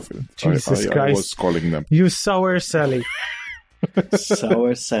Bioshock Infinite. Jesus I Christ. was calling them. You sour Sally.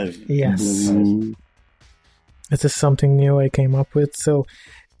 sour Sally. Yes. Boo. It is something new I came up with. So,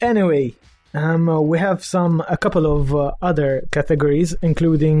 anyway, we have a couple of other categories,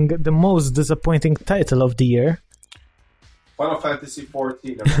 including the most disappointing title of the year. Final Fantasy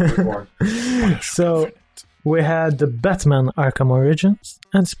 14. Number one. So, we had the Batman Arkham Origins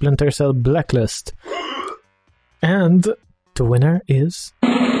and Splinter Cell Blacklist. And the winner is...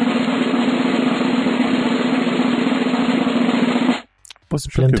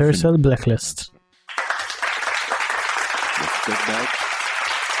 Splinter Cell Blacklist.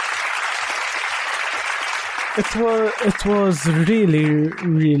 It was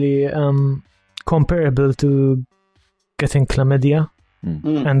really comparable to getting chlamydia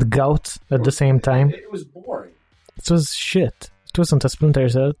and gout at the same time. It was boring. It was shit. It wasn't a Splinter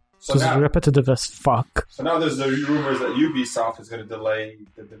Cell. It So was now, repetitive as fuck. so now there's the rumors that Ubisoft is going to delay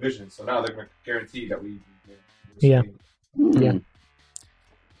the Division. So now they're going to guarantee that we. Yeah. Yeah.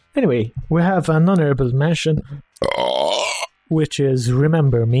 Anyway, we have an honorable mention, which is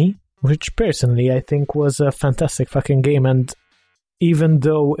Remember Me, which personally I think was a fantastic fucking game, and even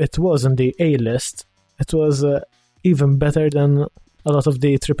though it was on the A-list, it was even better than a lot of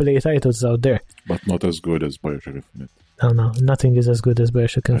the AAA titles out there. But not as good as Bioshock Infinite. No, nothing is as good as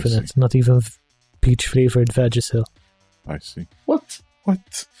Bioshock I Infinite, see. not even peach-flavored Vagisil. I see. What?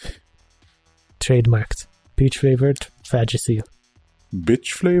 What? Trademarked. Peach-flavored Vagisil.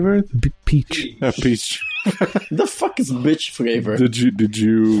 Bitch flavored? Peach. Peach. The fuck is bitch flavor? Did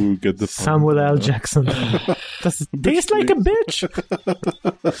you get the fun? Samuel L. Jackson. Does it taste like a bitch?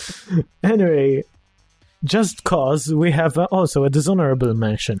 Anyway, Just Cause, we have also a dishonorable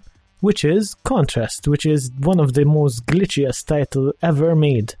mention, which is Contrast, which is one of the most glitchiest title ever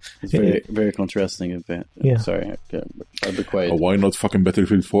made. It's very, very contrasting. Yeah. Sorry, I'll be quiet. Oh, why not fucking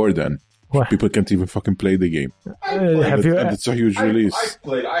Battlefield 4 then? Why? People can't even fucking play the game. Have you? And it's a huge release.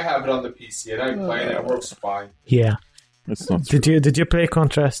 I have it on the PC and I play it and it works fine. Yeah. It's not true. Did you play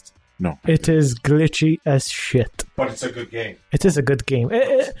Contrast? No. It is glitchy as shit. But it's a good game. It is a good game.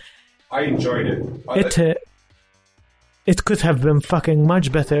 I enjoyed it. it could have been fucking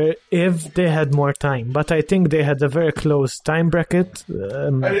much better if they had more time. But I think they had a very close time bracket.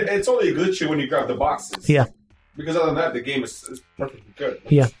 And it's only a glitchy when you grab the boxes. Yeah. Because other than that, the game is perfectly good.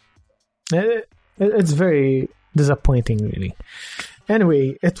 Yeah. It's very disappointing, really.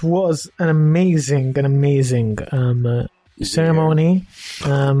 Anyway, it was an amazing ceremony.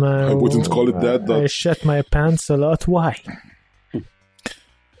 I wouldn't call it that. I shut my pants a lot. Why?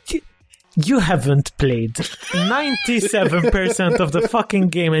 You haven't played 97% of the fucking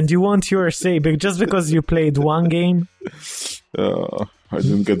game and you want your say just because you played one game? I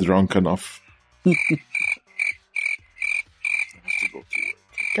didn't get drunk enough.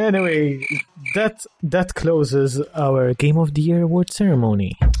 Anyway, that closes our Game of the Year award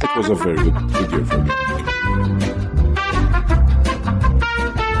ceremony. It was a very good year for me.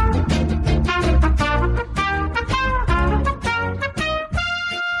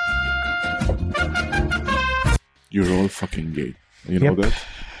 You're all fucking gay. You know that?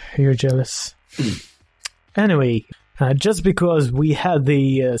 You're jealous. Anyway, just because we had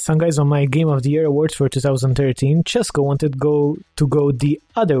the Sun Guys on My Game of the Year awards for 2013, Chesco wanted to go the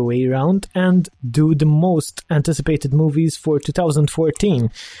other way around and do the most anticipated movies for 2014.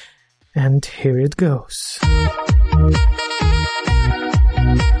 And here it goes.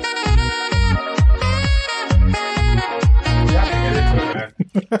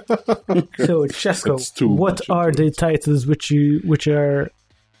 So, Chesco, what are the titles which are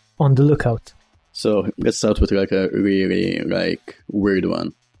on the lookout? So let's start with like a really weird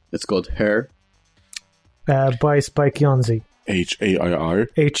one. It's called Hair. By Spike Jonze. H-A-I-R.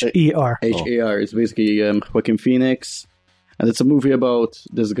 H-E-R. H-A-R. It's basically Joaquin Phoenix, and it's a movie about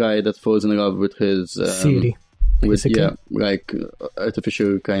this guy that falls in love with his Siri. With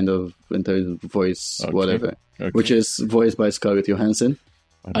artificial kind of intelligent voice, whatever, which is voiced by Scarlett Johansson.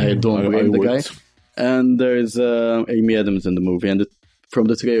 I don't blame the guy. And there's Amy Adams in the movie, and from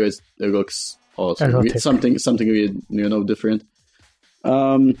the trailers, it looks awesome. Something really different.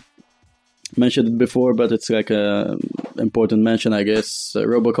 Mentioned it before, but it's like a important mention, I guess.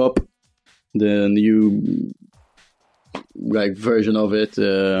 RoboCop, the new version of it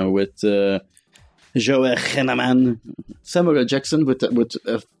with Joel Kinnaman, Samuel L. Jackson with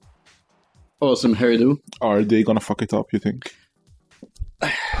a awesome hairdo. Are they gonna fuck it up, you think?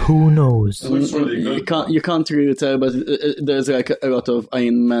 Who knows? You can't really tell, but there's like a lot of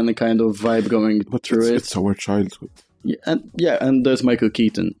Iron Man kind of vibe going through it. It's our childhood. And there's Michael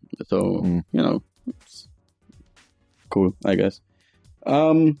Keaton, so it's cool, I guess.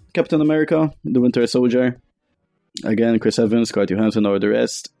 Captain America, The Winter Soldier, again Chris Evans, Scarlett Johansson, all the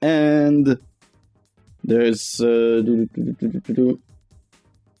rest, and there's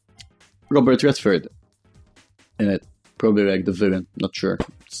Robert Redford in it. Probably like the villain, not sure.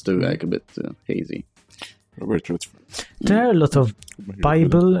 Still like a bit hazy. Robert Redford. There are a lot of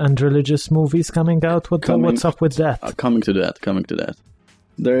Bible and religious movies coming out. What's up with that? Coming to that.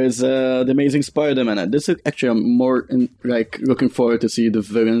 There is The Amazing Spider-Man. This is actually I'm more looking forward to see the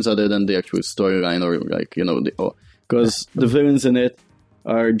villains other than the actual storyline or because the villains in it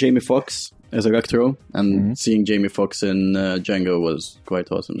are Jamie Foxx as Electro, and seeing Jamie Foxx in Django was quite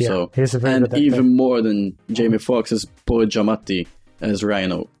awesome. Yeah, so, he's a very and good actor. even more than Jamie Foxx is Paul Giamatti as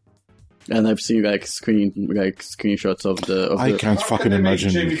Rhino. And I've seen screenshots of the. I can't fucking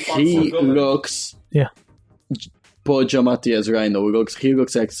imagine. He looks. Yeah. Paul Giamatti as Rhino he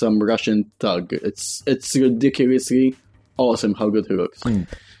looks like some Russian thug. It's ridiculously awesome how good he looks.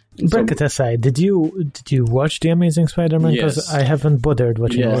 Bracket aside, did you watch The Amazing Spider-Man? Because Yes. I haven't bothered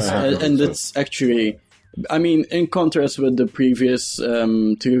watching it. Yes, and it's actually, I mean, in contrast with the previous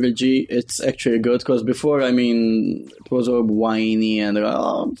trilogy, it's actually good because before, I mean, it was all whiny and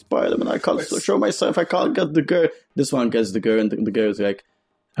Spider-Man, I can't show myself, I can't get the girl. This one gets the girl, and the girl is like,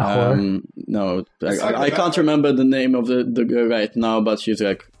 no, I can't remember the name of the girl right now, but she's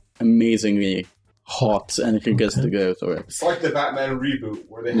like amazingly hot, and he gets the girl. It's like the Batman reboot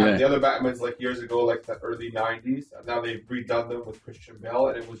where they had the other Batmans like years ago, like the early 90s, and now they've redone them with Christian Bale,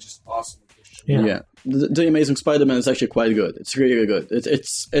 and it was just awesome with Christian Bale. Yeah. The Amazing Spider-Man is actually quite good. It's really good.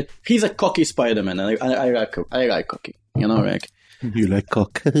 He's a cocky Spider-Man, and I like cocky. You know, like you like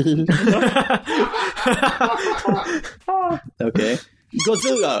cock. Okay,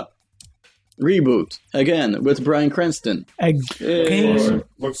 Godzilla reboot again with Bryan Cranston. Again,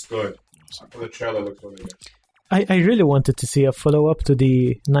 Looks good. The trailer looks really good. I really wanted to see a follow-up to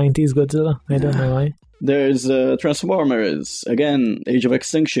the 90s Godzilla. I don't know why. There's Transformers, again, Age of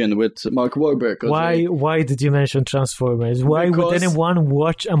Extinction with Mark Wahlberg. Why did you mention Transformers? Why would anyone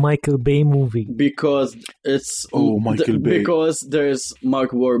watch a Michael Bay movie? Because it's Michael Bay. Because there's Mark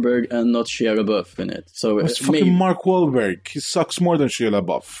Wahlberg and not Shia LaBeouf in it. So It's fucking Mark Wahlberg. He sucks more than Shia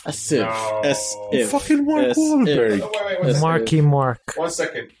LaBeouf. As if. Fucking Mark Wahlberg. Wait, Marky Mark. 1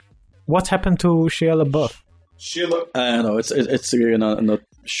 second. What happened to Shia LaBeouf? Sheila. I don't know. It's really not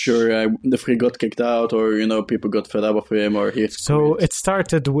sure if he got kicked out or people got fed up with him or he. So it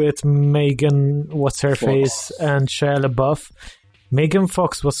started with Megan, what's her face, and Shia LaBeouf. Megan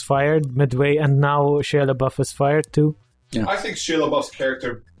Fox was fired midway, and now Shia LaBeouf is fired too. Yeah. I think Shia LaBeouf's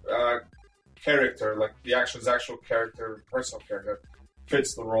character, like the actual character, personal character,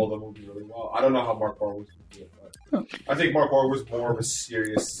 fits the role of the movie really well. I don't know how Mark Wahlberg would do it, but I think Mark Wahlberg was more of a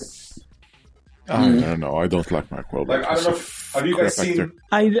serious. I don't know. I don't like Mark Wahlberg. Like, I don't know. Have you guys seen?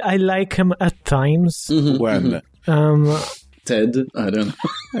 I like him at times. When? Ted, I don't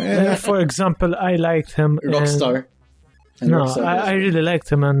know. For example, I liked him Rockstar. I really liked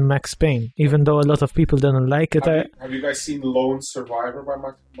him in Max Payne, even though a lot of people didn't like it. Have you guys seen Lone Survivor by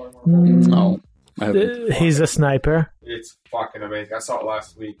Mark Wahlberg? No. I haven't. He's a sniper. It's fucking amazing. I saw it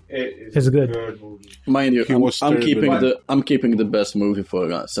last week. It is It's a good. good movie. Mind you, I'm keeping the best movie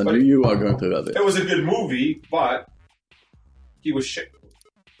for us, and you are going to love it. It was a good movie, but he was shit.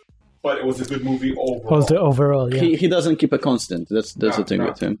 But it was a good movie overall. Overall, yeah. He doesn't keep a constant. That's the thing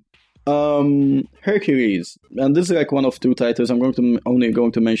with him. Hercules, and this is like one of two titles. I'm only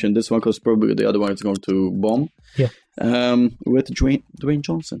going to mention this one because probably the other one is going to bomb. Yeah. With Dwayne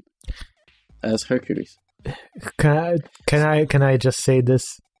Johnson as Hercules. Can I just say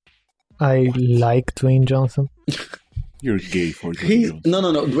this? I like Dwayne Johnson. You're gay for Dwayne Johnson. No.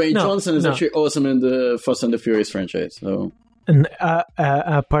 Dwayne Johnson is actually awesome in the Fast and the Furious franchise. So. And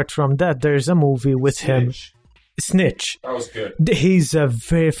apart from that, there's a movie with him. Snitch. That was good. He's a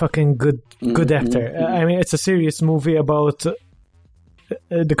very fucking good actor. I mean, it's a serious movie about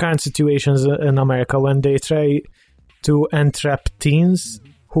the current situations in America when they try to entrap teens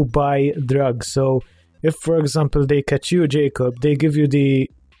who buy drugs. So if, for example, they catch you, Jacob, they give you the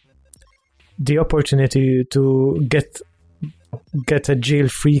opportunity to get a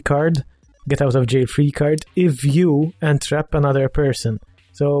jail-free card, get out of jail-free card, if you entrap another person.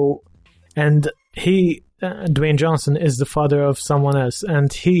 So, and Dwayne Johnson is the father of someone else,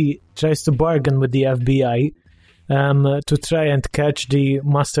 and he tries to bargain with the FBI to try and catch the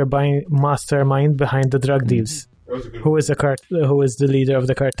mastermind behind the drug deals. Who is the leader of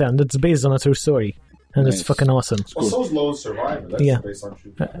the cartel? It's based on a true story, and it's fucking awesome. Well, so is Lone Survivor. That's based on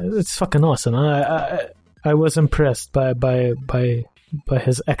true stories. It's fucking awesome. I was impressed by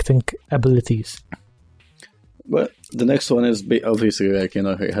his acting abilities. Well, the next one is obviously like you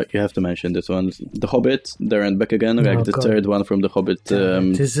have to mention this one, The Hobbit. They're back again, the third one from The Hobbit.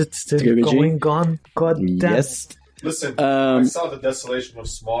 Is it still trilogy. Going on? God damn. Yes. Listen, I saw The Desolation of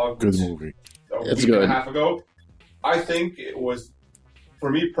Smaug. Good movie. It's good. A half ago. I think it was,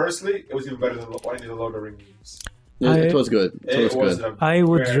 for me personally, it was even better than one of the Lord of the Rings. It was good. It was good. I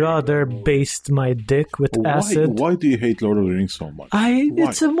would rather baste my dick with acid. Why do you hate Lord of the Rings so much?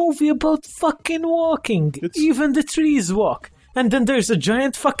 It's a movie about fucking walking. Even the trees walk. And then there's a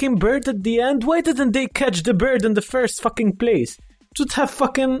giant fucking bird at the end. Why didn't they catch the bird in the first fucking place? Should have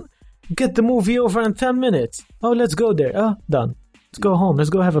fucking get the movie over in 10 minutes. Oh, let's go there. Oh, done. Let's go home. Let's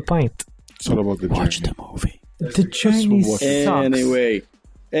go have a pint. It's all about the journey. Watch the movie. The journey sucks.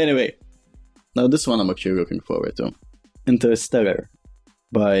 Anyway. Now this one I'm actually looking forward to. Interstellar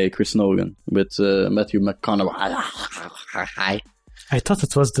by Chris Nolan with Matthew McConaughey. I thought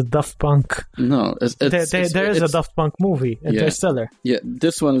it was the Daft Punk. No, there is a Daft Punk movie, Interstellar. Yeah,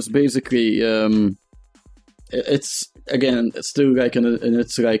 this one is basically it's again still like in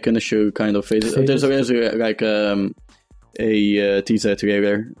its like initial kind of phase. There's like a teaser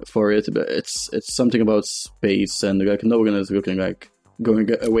trailer for it, but it's something about space, and like Nolan is looking like going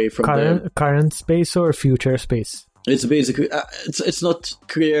away from current space or future space. It's basically it's not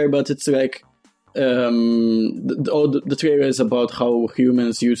clear, but it's like the trailer is about how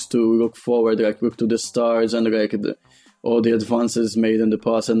humans used to look forward, like look to the stars, and like all the advances made in the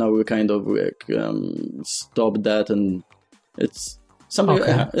past, and now we kind of like stop that, and it's something.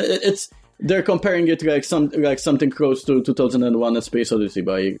 Okay. They're comparing it like something close to 2001: A Space Odyssey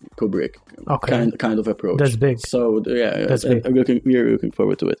by Kubrick. Okay, kind of approach. That's big. So yeah, that's big. We're looking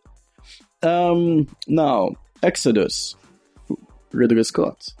forward to it. Now Exodus, Ridley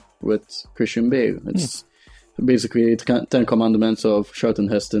Scott with Christian Bale. It's basically 10 Commandments of Charlton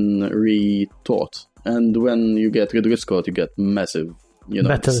Heston rethought. And when you get Ridley Scott, you get massive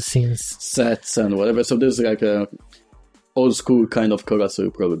battle scenes. sets and whatever. So there's like a old school kind of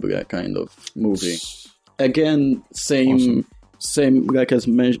Karasu, probably that kind of movie. Again, same like as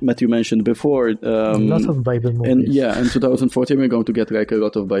Matthew mentioned before. A lot of Bible movies. And yeah, in 2014 we're going to get like a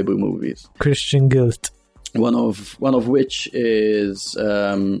lot of Bible movies. Christian guilt. One of which is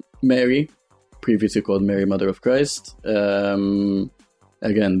Mary, previously called Mary, Mother of Christ.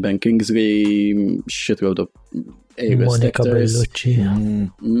 Again, Ben Kingsley, shitload of A-list Monica actors.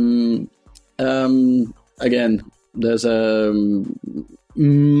 Bellucci. Again, there's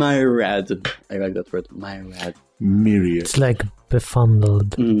Myrad. I like that word, Myrad. Myriad. It's like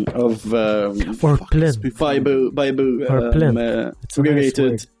befuddled. Of Or Plint. Bible Or Plint. It's a nice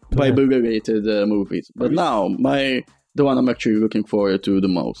related word. Bible related movies. But now the one I'm actually looking forward to the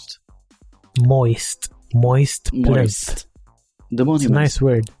most. Moist. Plint. The It's a Monuments. nice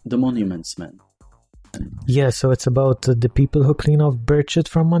word. The Monuments Man. Yeah, so it's about the people who clean off bird shit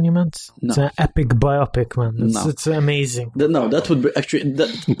from monuments. It's No. an epic biopic, man. No. It's amazing. That would be actually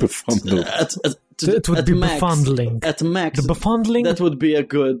Befuddled. It would be befuddling. At max, The befuddling that would be a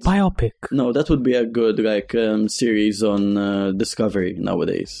good. biopic. No, that would be a good like series on Discovery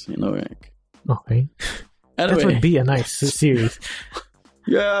nowadays. Like. Okay. Anyway, That would be a nice series.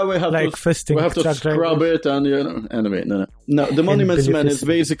 yeah, we have Like to fisting we have to truck scrub drivers. it and anyway, no. The Monuments Billy Man is Fisting.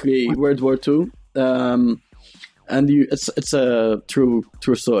 basically World War II, and it's a true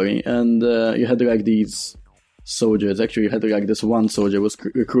story, and you had like these soldiers. Actually, you had like this one soldier was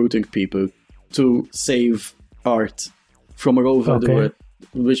recruiting people to save art from all over the Okay. world,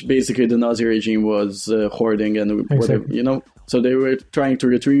 which basically the Nazi regime was hoarding and whatever, Exactly. So they were trying to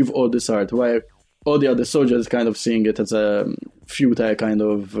retrieve all this art, while all the other soldiers kind of seeing it as a futile kind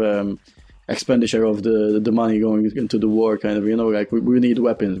of expenditure of the money going into the war, kind of, like we need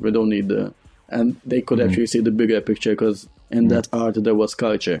weapons, we don't need the... And they could actually see the bigger picture, because in that art there was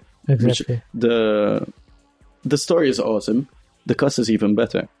culture. Exactly. Which the story is awesome. The cost is even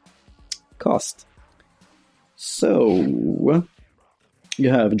better. Cost. So you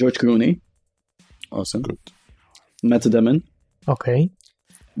have George Clooney, awesome. Good. Matt Damon, Okay.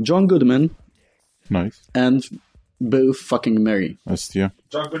 John Goodman, Nice. and Bill fucking Murray. That's, yeah.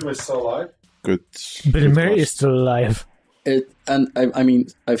 John Goodman's still alive. Good. Bill good Murray cast. is still alive. I mean,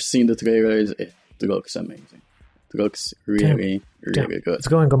 I've seen the trailers. It looks amazing. It looks really, Yeah, really good. it's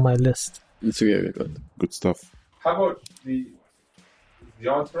going on my list. It's really good. Good stuff. How about the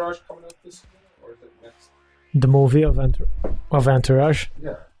Entourage coming out this year, or is it next? The movie of Entourage.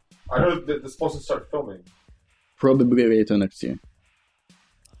 Yeah, I know that they're supposed to start filming. Probably later next year.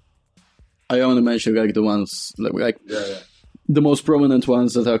 I only mentioned like the ones like Yeah. the most prominent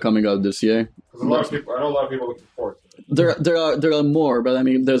ones that are coming out this year. Because I know a lot of people are looking forward to it. There are more, but I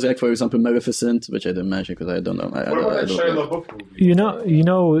mean, there's like, for example, Maleficent, which I didn't mention because I don't know. What about that Shia LaBeouf movie? You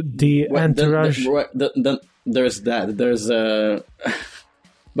know the Entourage. Then there's that. There's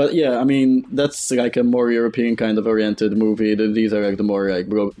but yeah, I mean, that's like a more European kind of oriented movie. These are like the more like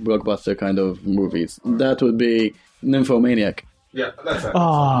blockbuster kind of movies. That would be Nymphomaniac Yeah, that's it.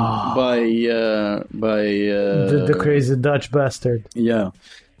 by the crazy Dutch bastard. yeah.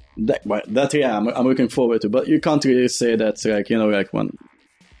 That yeah, I'm looking forward to. But you can't really say that's like like one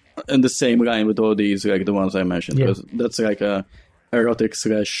in the same line with all these like the ones I mentioned, Yeah. because that's like a erotic /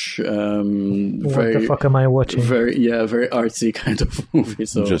 What the fuck am I watching? very artsy kind of movie.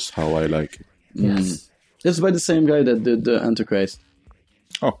 So Just how I like it. Yes. it's by the same guy that did the Antichrist.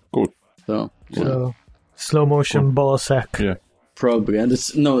 Oh, good. So yeah, So, slow motion ball sack. Yeah. probably. And this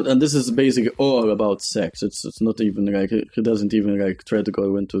is basically all about sex. It's not even like he doesn't even like try to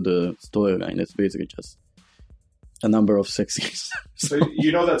go into the storyline. It's basically just a number of sex scenes. So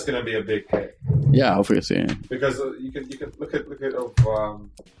you know that's going to be a big hit Yeah, obviously. Yeah. because you can look at women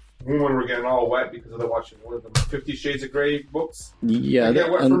were getting all wet because they're watching one of them 50 Shades of Grey books. Yeah, They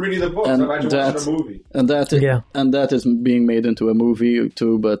get wet for reading the books. and Imagine watching a movie. and that is being made into a movie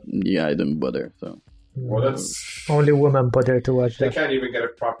too. But yeah, I didn't bother. So Well, that's Only women bother to watch they that. can't even get a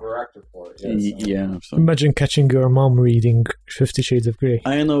proper actor for it. Yeah, so. yeah. So Imagine catching your mom reading 50 Shades of Grey.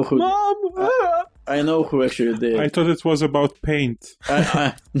 I know who. Mom! I know who actually did. I thought it was about paint.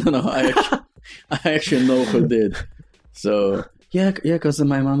 I actually know who did. So yeah, because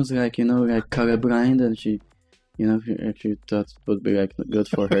my mom's like like colorblind, and she actually thought it would be like good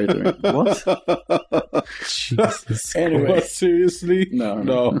for her to what? Jesus. Anyway, What, seriously?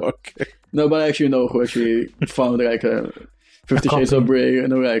 No. Okay. no, but I actually know who actually found like a 50 Shades of Grey,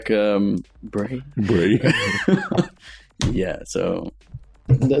 like Bray. Bray. Yeah, so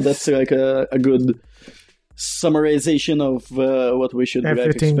that's like a good summarization of what we should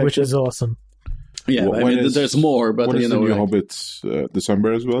Everything like, which is awesome. Yeah, I mean, there's more, but when is you know, the new like, Hobbit?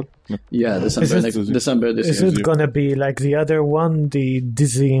 December as well. yeah, December this Is year. it gonna be like the other one, the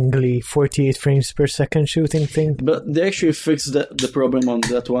dizzyingly 48 frames per second shooting thing? But they actually fixed the problem on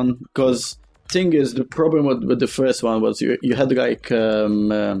that one, because thing is, the problem with the first one was you had like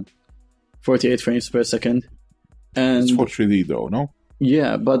 48 frames per second, and It's for 3D though, no?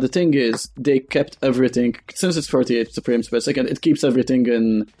 yeah, but the thing is, they kept everything, since it's 48 frames per second, it keeps everything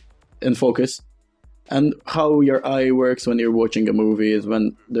in focus. And how your eye works when you're watching a movie is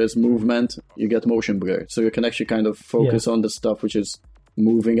when there's movement, you get motion blur. So you can actually kind of focus on the stuff which is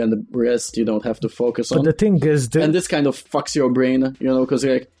moving, and the rest you don't have to focus on. But the thing is, And this kind of fucks your brain, you know, because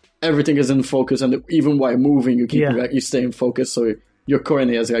like everything is in focus, and even while moving, you keep like, you stay in focus, so your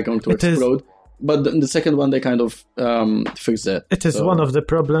cornea is like going to explode. But in the second one, they kind of fixed that. it is one of the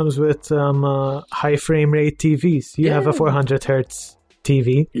problems with high frame rate TVs. You have a 400 hertz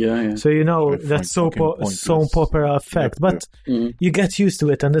TV, Yeah. so you know I that's find fucking pointless. popular effect. But you get used to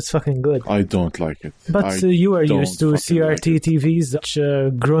it, and it's fucking good. I don't like it. But I you are don't used to fucking like CRT it. TVs, which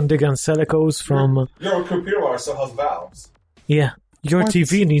Grundig and Selicos from Your computer bar still has valves. yeah. Your What?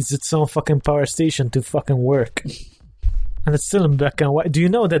 TV needs its own fucking power station to fucking work, and it's still in black and white. Do you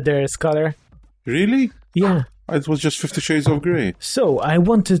know that there is color? Really? Yeah. It was just 50 Shades of Grey. So I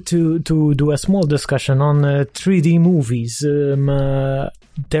wanted to do a small discussion on 3D movies.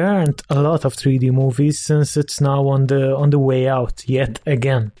 There aren't a lot of 3D movies since it's now on the way out yet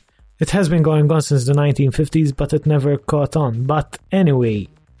again. It has been going on since the 1950s, but it never caught on. But anyway,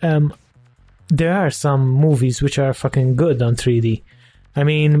 there are some movies which are fucking good on 3D. I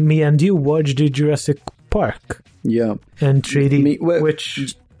mean, me and you watched the Jurassic Park Yeah. in 3D, Well,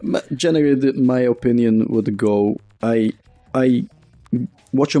 which generally, my opinion would go, I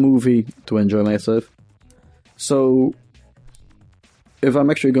watch a movie to enjoy myself. So if I'm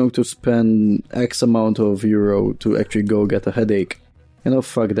actually going to spend X amount of euro to actually go get a headache, you know,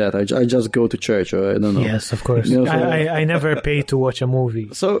 fuck that. I just go to church, or I don't know. yes, of course, You know, so- I never pay to watch a movie.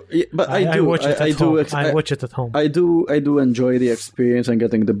 So, yeah, but I do. watch it at I home. do. I watch it at home. I do enjoy the experience and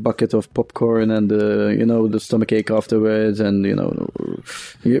getting the bucket of popcorn and the stomachache afterwards, and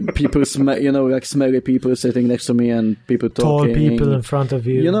people like smelly people sitting next to me and people Tall talking. people in front of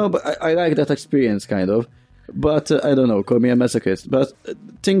you. But I like that experience kind of. But I don't know, call me a masochist. But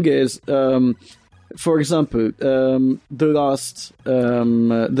thing is, for example, the last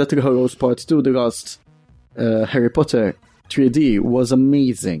Deathly Hallows Part 2, the last Harry Potter 3D was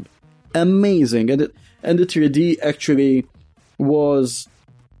amazing, and the 3D actually was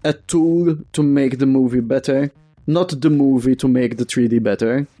a tool to make the movie better, not the movie to make the 3D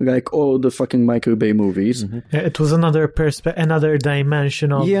better, like all the fucking Michael Bay movies. It was another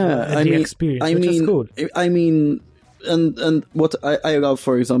dimension of the experience, which is cool. I mean, and what I love,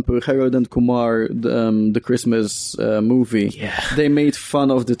 for example, Harold and Kumar, the Christmas movie. Yeah. They made fun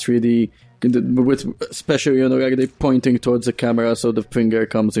of the 3D with special, like they pointing towards the camera, so the finger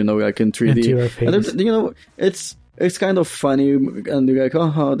comes, like in 3D. Into your face. And it's kind of funny, and you're like,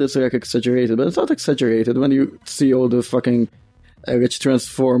 oh, this is like exaggerated, but it's not exaggerated when you see all the fucking rich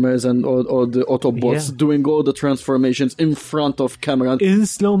Transformers and all the Autobots doing all the transformations in front of camera in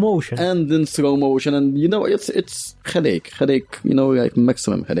slow motion. and in slow motion, and it's headache, like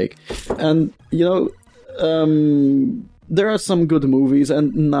maximum headache. And there are some good movies,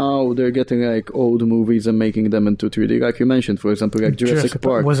 and now they're getting like old movies and making them into 3D, like you mentioned, for example, like Jurassic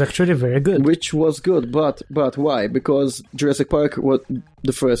Park was actually very good. which was good, but why? Because Jurassic Park,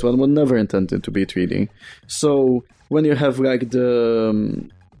 the first one, was never intended to be 3D. So when you have like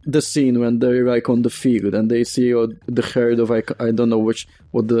the scene when they're like on the field and they see the herd of I don't know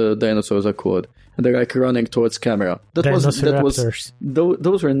what the dinosaurs are called, and they're like running towards camera.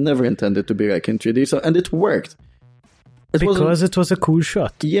 Those were never intended to be like in 3D. So, and it worked. Because it was a cool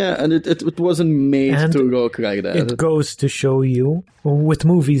shot. Yeah, and it wasn't made to look like that. It goes to show you, with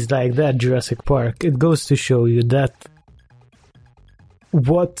movies like that, Jurassic Park, it goes to show you that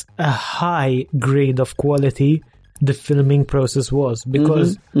what a high grade of quality the filming process was.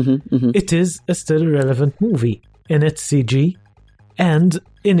 Because it is a still relevant movie in its CG, and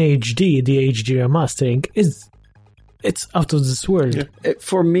in HD, the HD remastering it's out of this world. Yeah.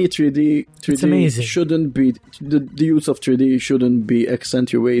 For me, 3D shouldn't be the use of 3D shouldn't be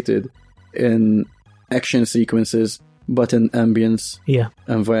accentuated in action sequences, but in ambience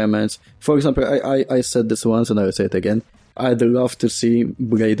environments. For example, I said this once and I will say it again. I'd love to see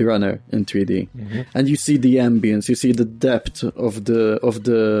Blade Runner in 3D, and you see the ambience, you see the depth of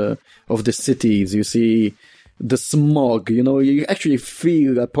the cities, you see the smog. You actually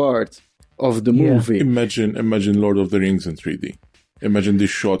feel a part of the movie. Imagine Lord of the Rings in 3D. Imagine these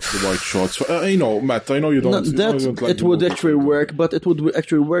shots, the white shots. Matt, I know you don't. It would actually work, but it would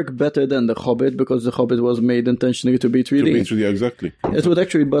actually work better than The Hobbit, because The Hobbit was made intentionally to be 3D. To be 3D, exactly. It would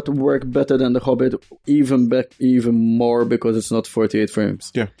actually work better than The Hobbit, even more, because it's not 48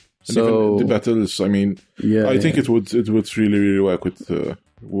 frames. Yeah. And so even the battles, I mean, I think it would really, really work with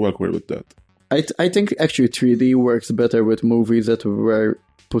that. I think actually 3D works better with movies that were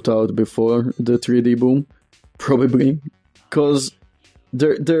put out before the 3D boom, probably, because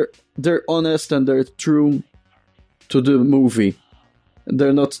they're honest and they're true to the movie.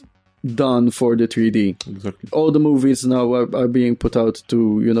 They're not done for the 3D. Exactly. All the movies now are being put out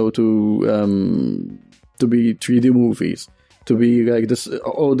to be 3D movies. To be like this,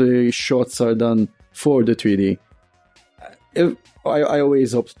 all the shots are done for the 3D. I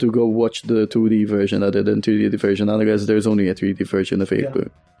always opt to go watch the 2D version other than 3D version, unless there's only a 3D version available.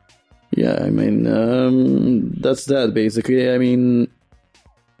 Yeah, I mean, that's that basically. I mean,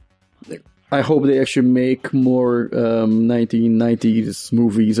 I hope they actually make more 1990s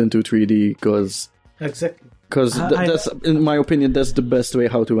movies into 3D, because that's, in my opinion, that's the best way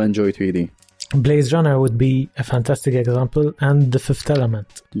how to enjoy 3D. Blade Runner would be a fantastic example, and The Fifth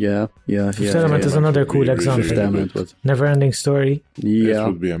Element. Fifth Element is another cool example. Never-ending Story. Yeah, it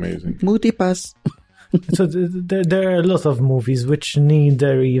would be amazing. Multipass. So there are a lot of movies which need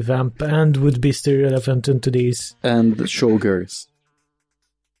a revamp and would be still relevant in today's. And Showgirrs.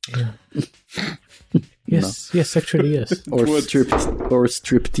 Yeah. Yes, actually, yes. Or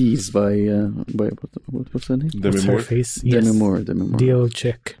Striptease by what's her name? Demi Moore. Face? Yes. Demi Moore. The old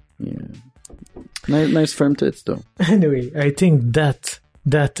chick. Yeah. Nice firm tits, though. Anyway, I think that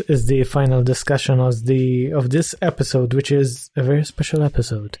is the final discussion of this episode, which is a very special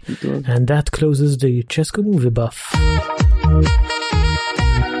episode. And that closes the Chesco Movie Buff.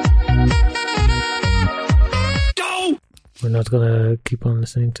 Go! We're not gonna keep on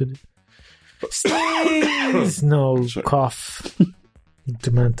listening to this. No, cough.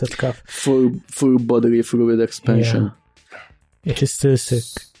 Demented cough. Full bodily fluid expansion. Yeah. It is still sick.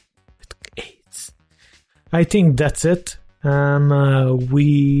 I think that's it.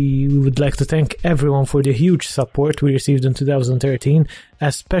 We would like to thank everyone for the huge support we received in 2013,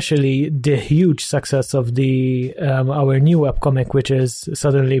 especially the huge success of our new webcomic, which is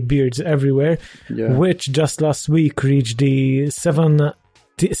Suddenly Beards Everywhere, which just last week reached the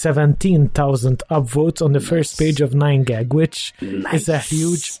 17,000 upvotes on the first page of 9gag, which is a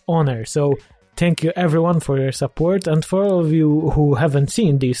huge honor. So thank you everyone for your support, and for all of you who haven't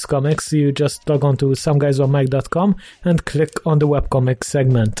seen these comics, you just log on to someguysonemic.com and click on the webcomic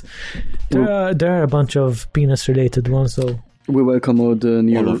segment. There are a bunch of penis related ones, so we welcome all the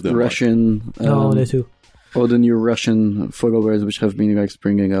new Russian all the new Russian followers which have been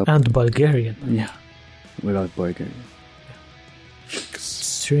springing up, and Bulgarian. Yeah, without Bulgarian.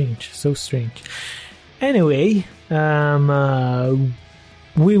 So strange. Anyway,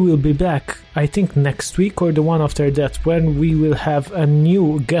 we will be back, I think, next week or the one after that, when we will have a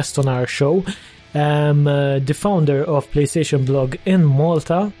new guest on our show, the founder of PlayStation Blog in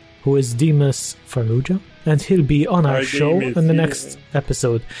Malta, who is Demis Farrugia, and he'll be on our show in the next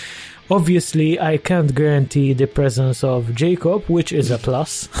episode. Obviously, I can't guarantee the presence of Jacob, which is a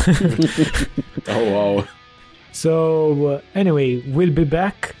plus. Oh, wow. So, anyway, we'll be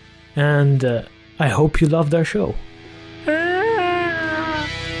back, and I hope you loved our show.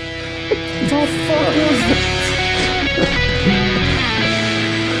 The fuck was that?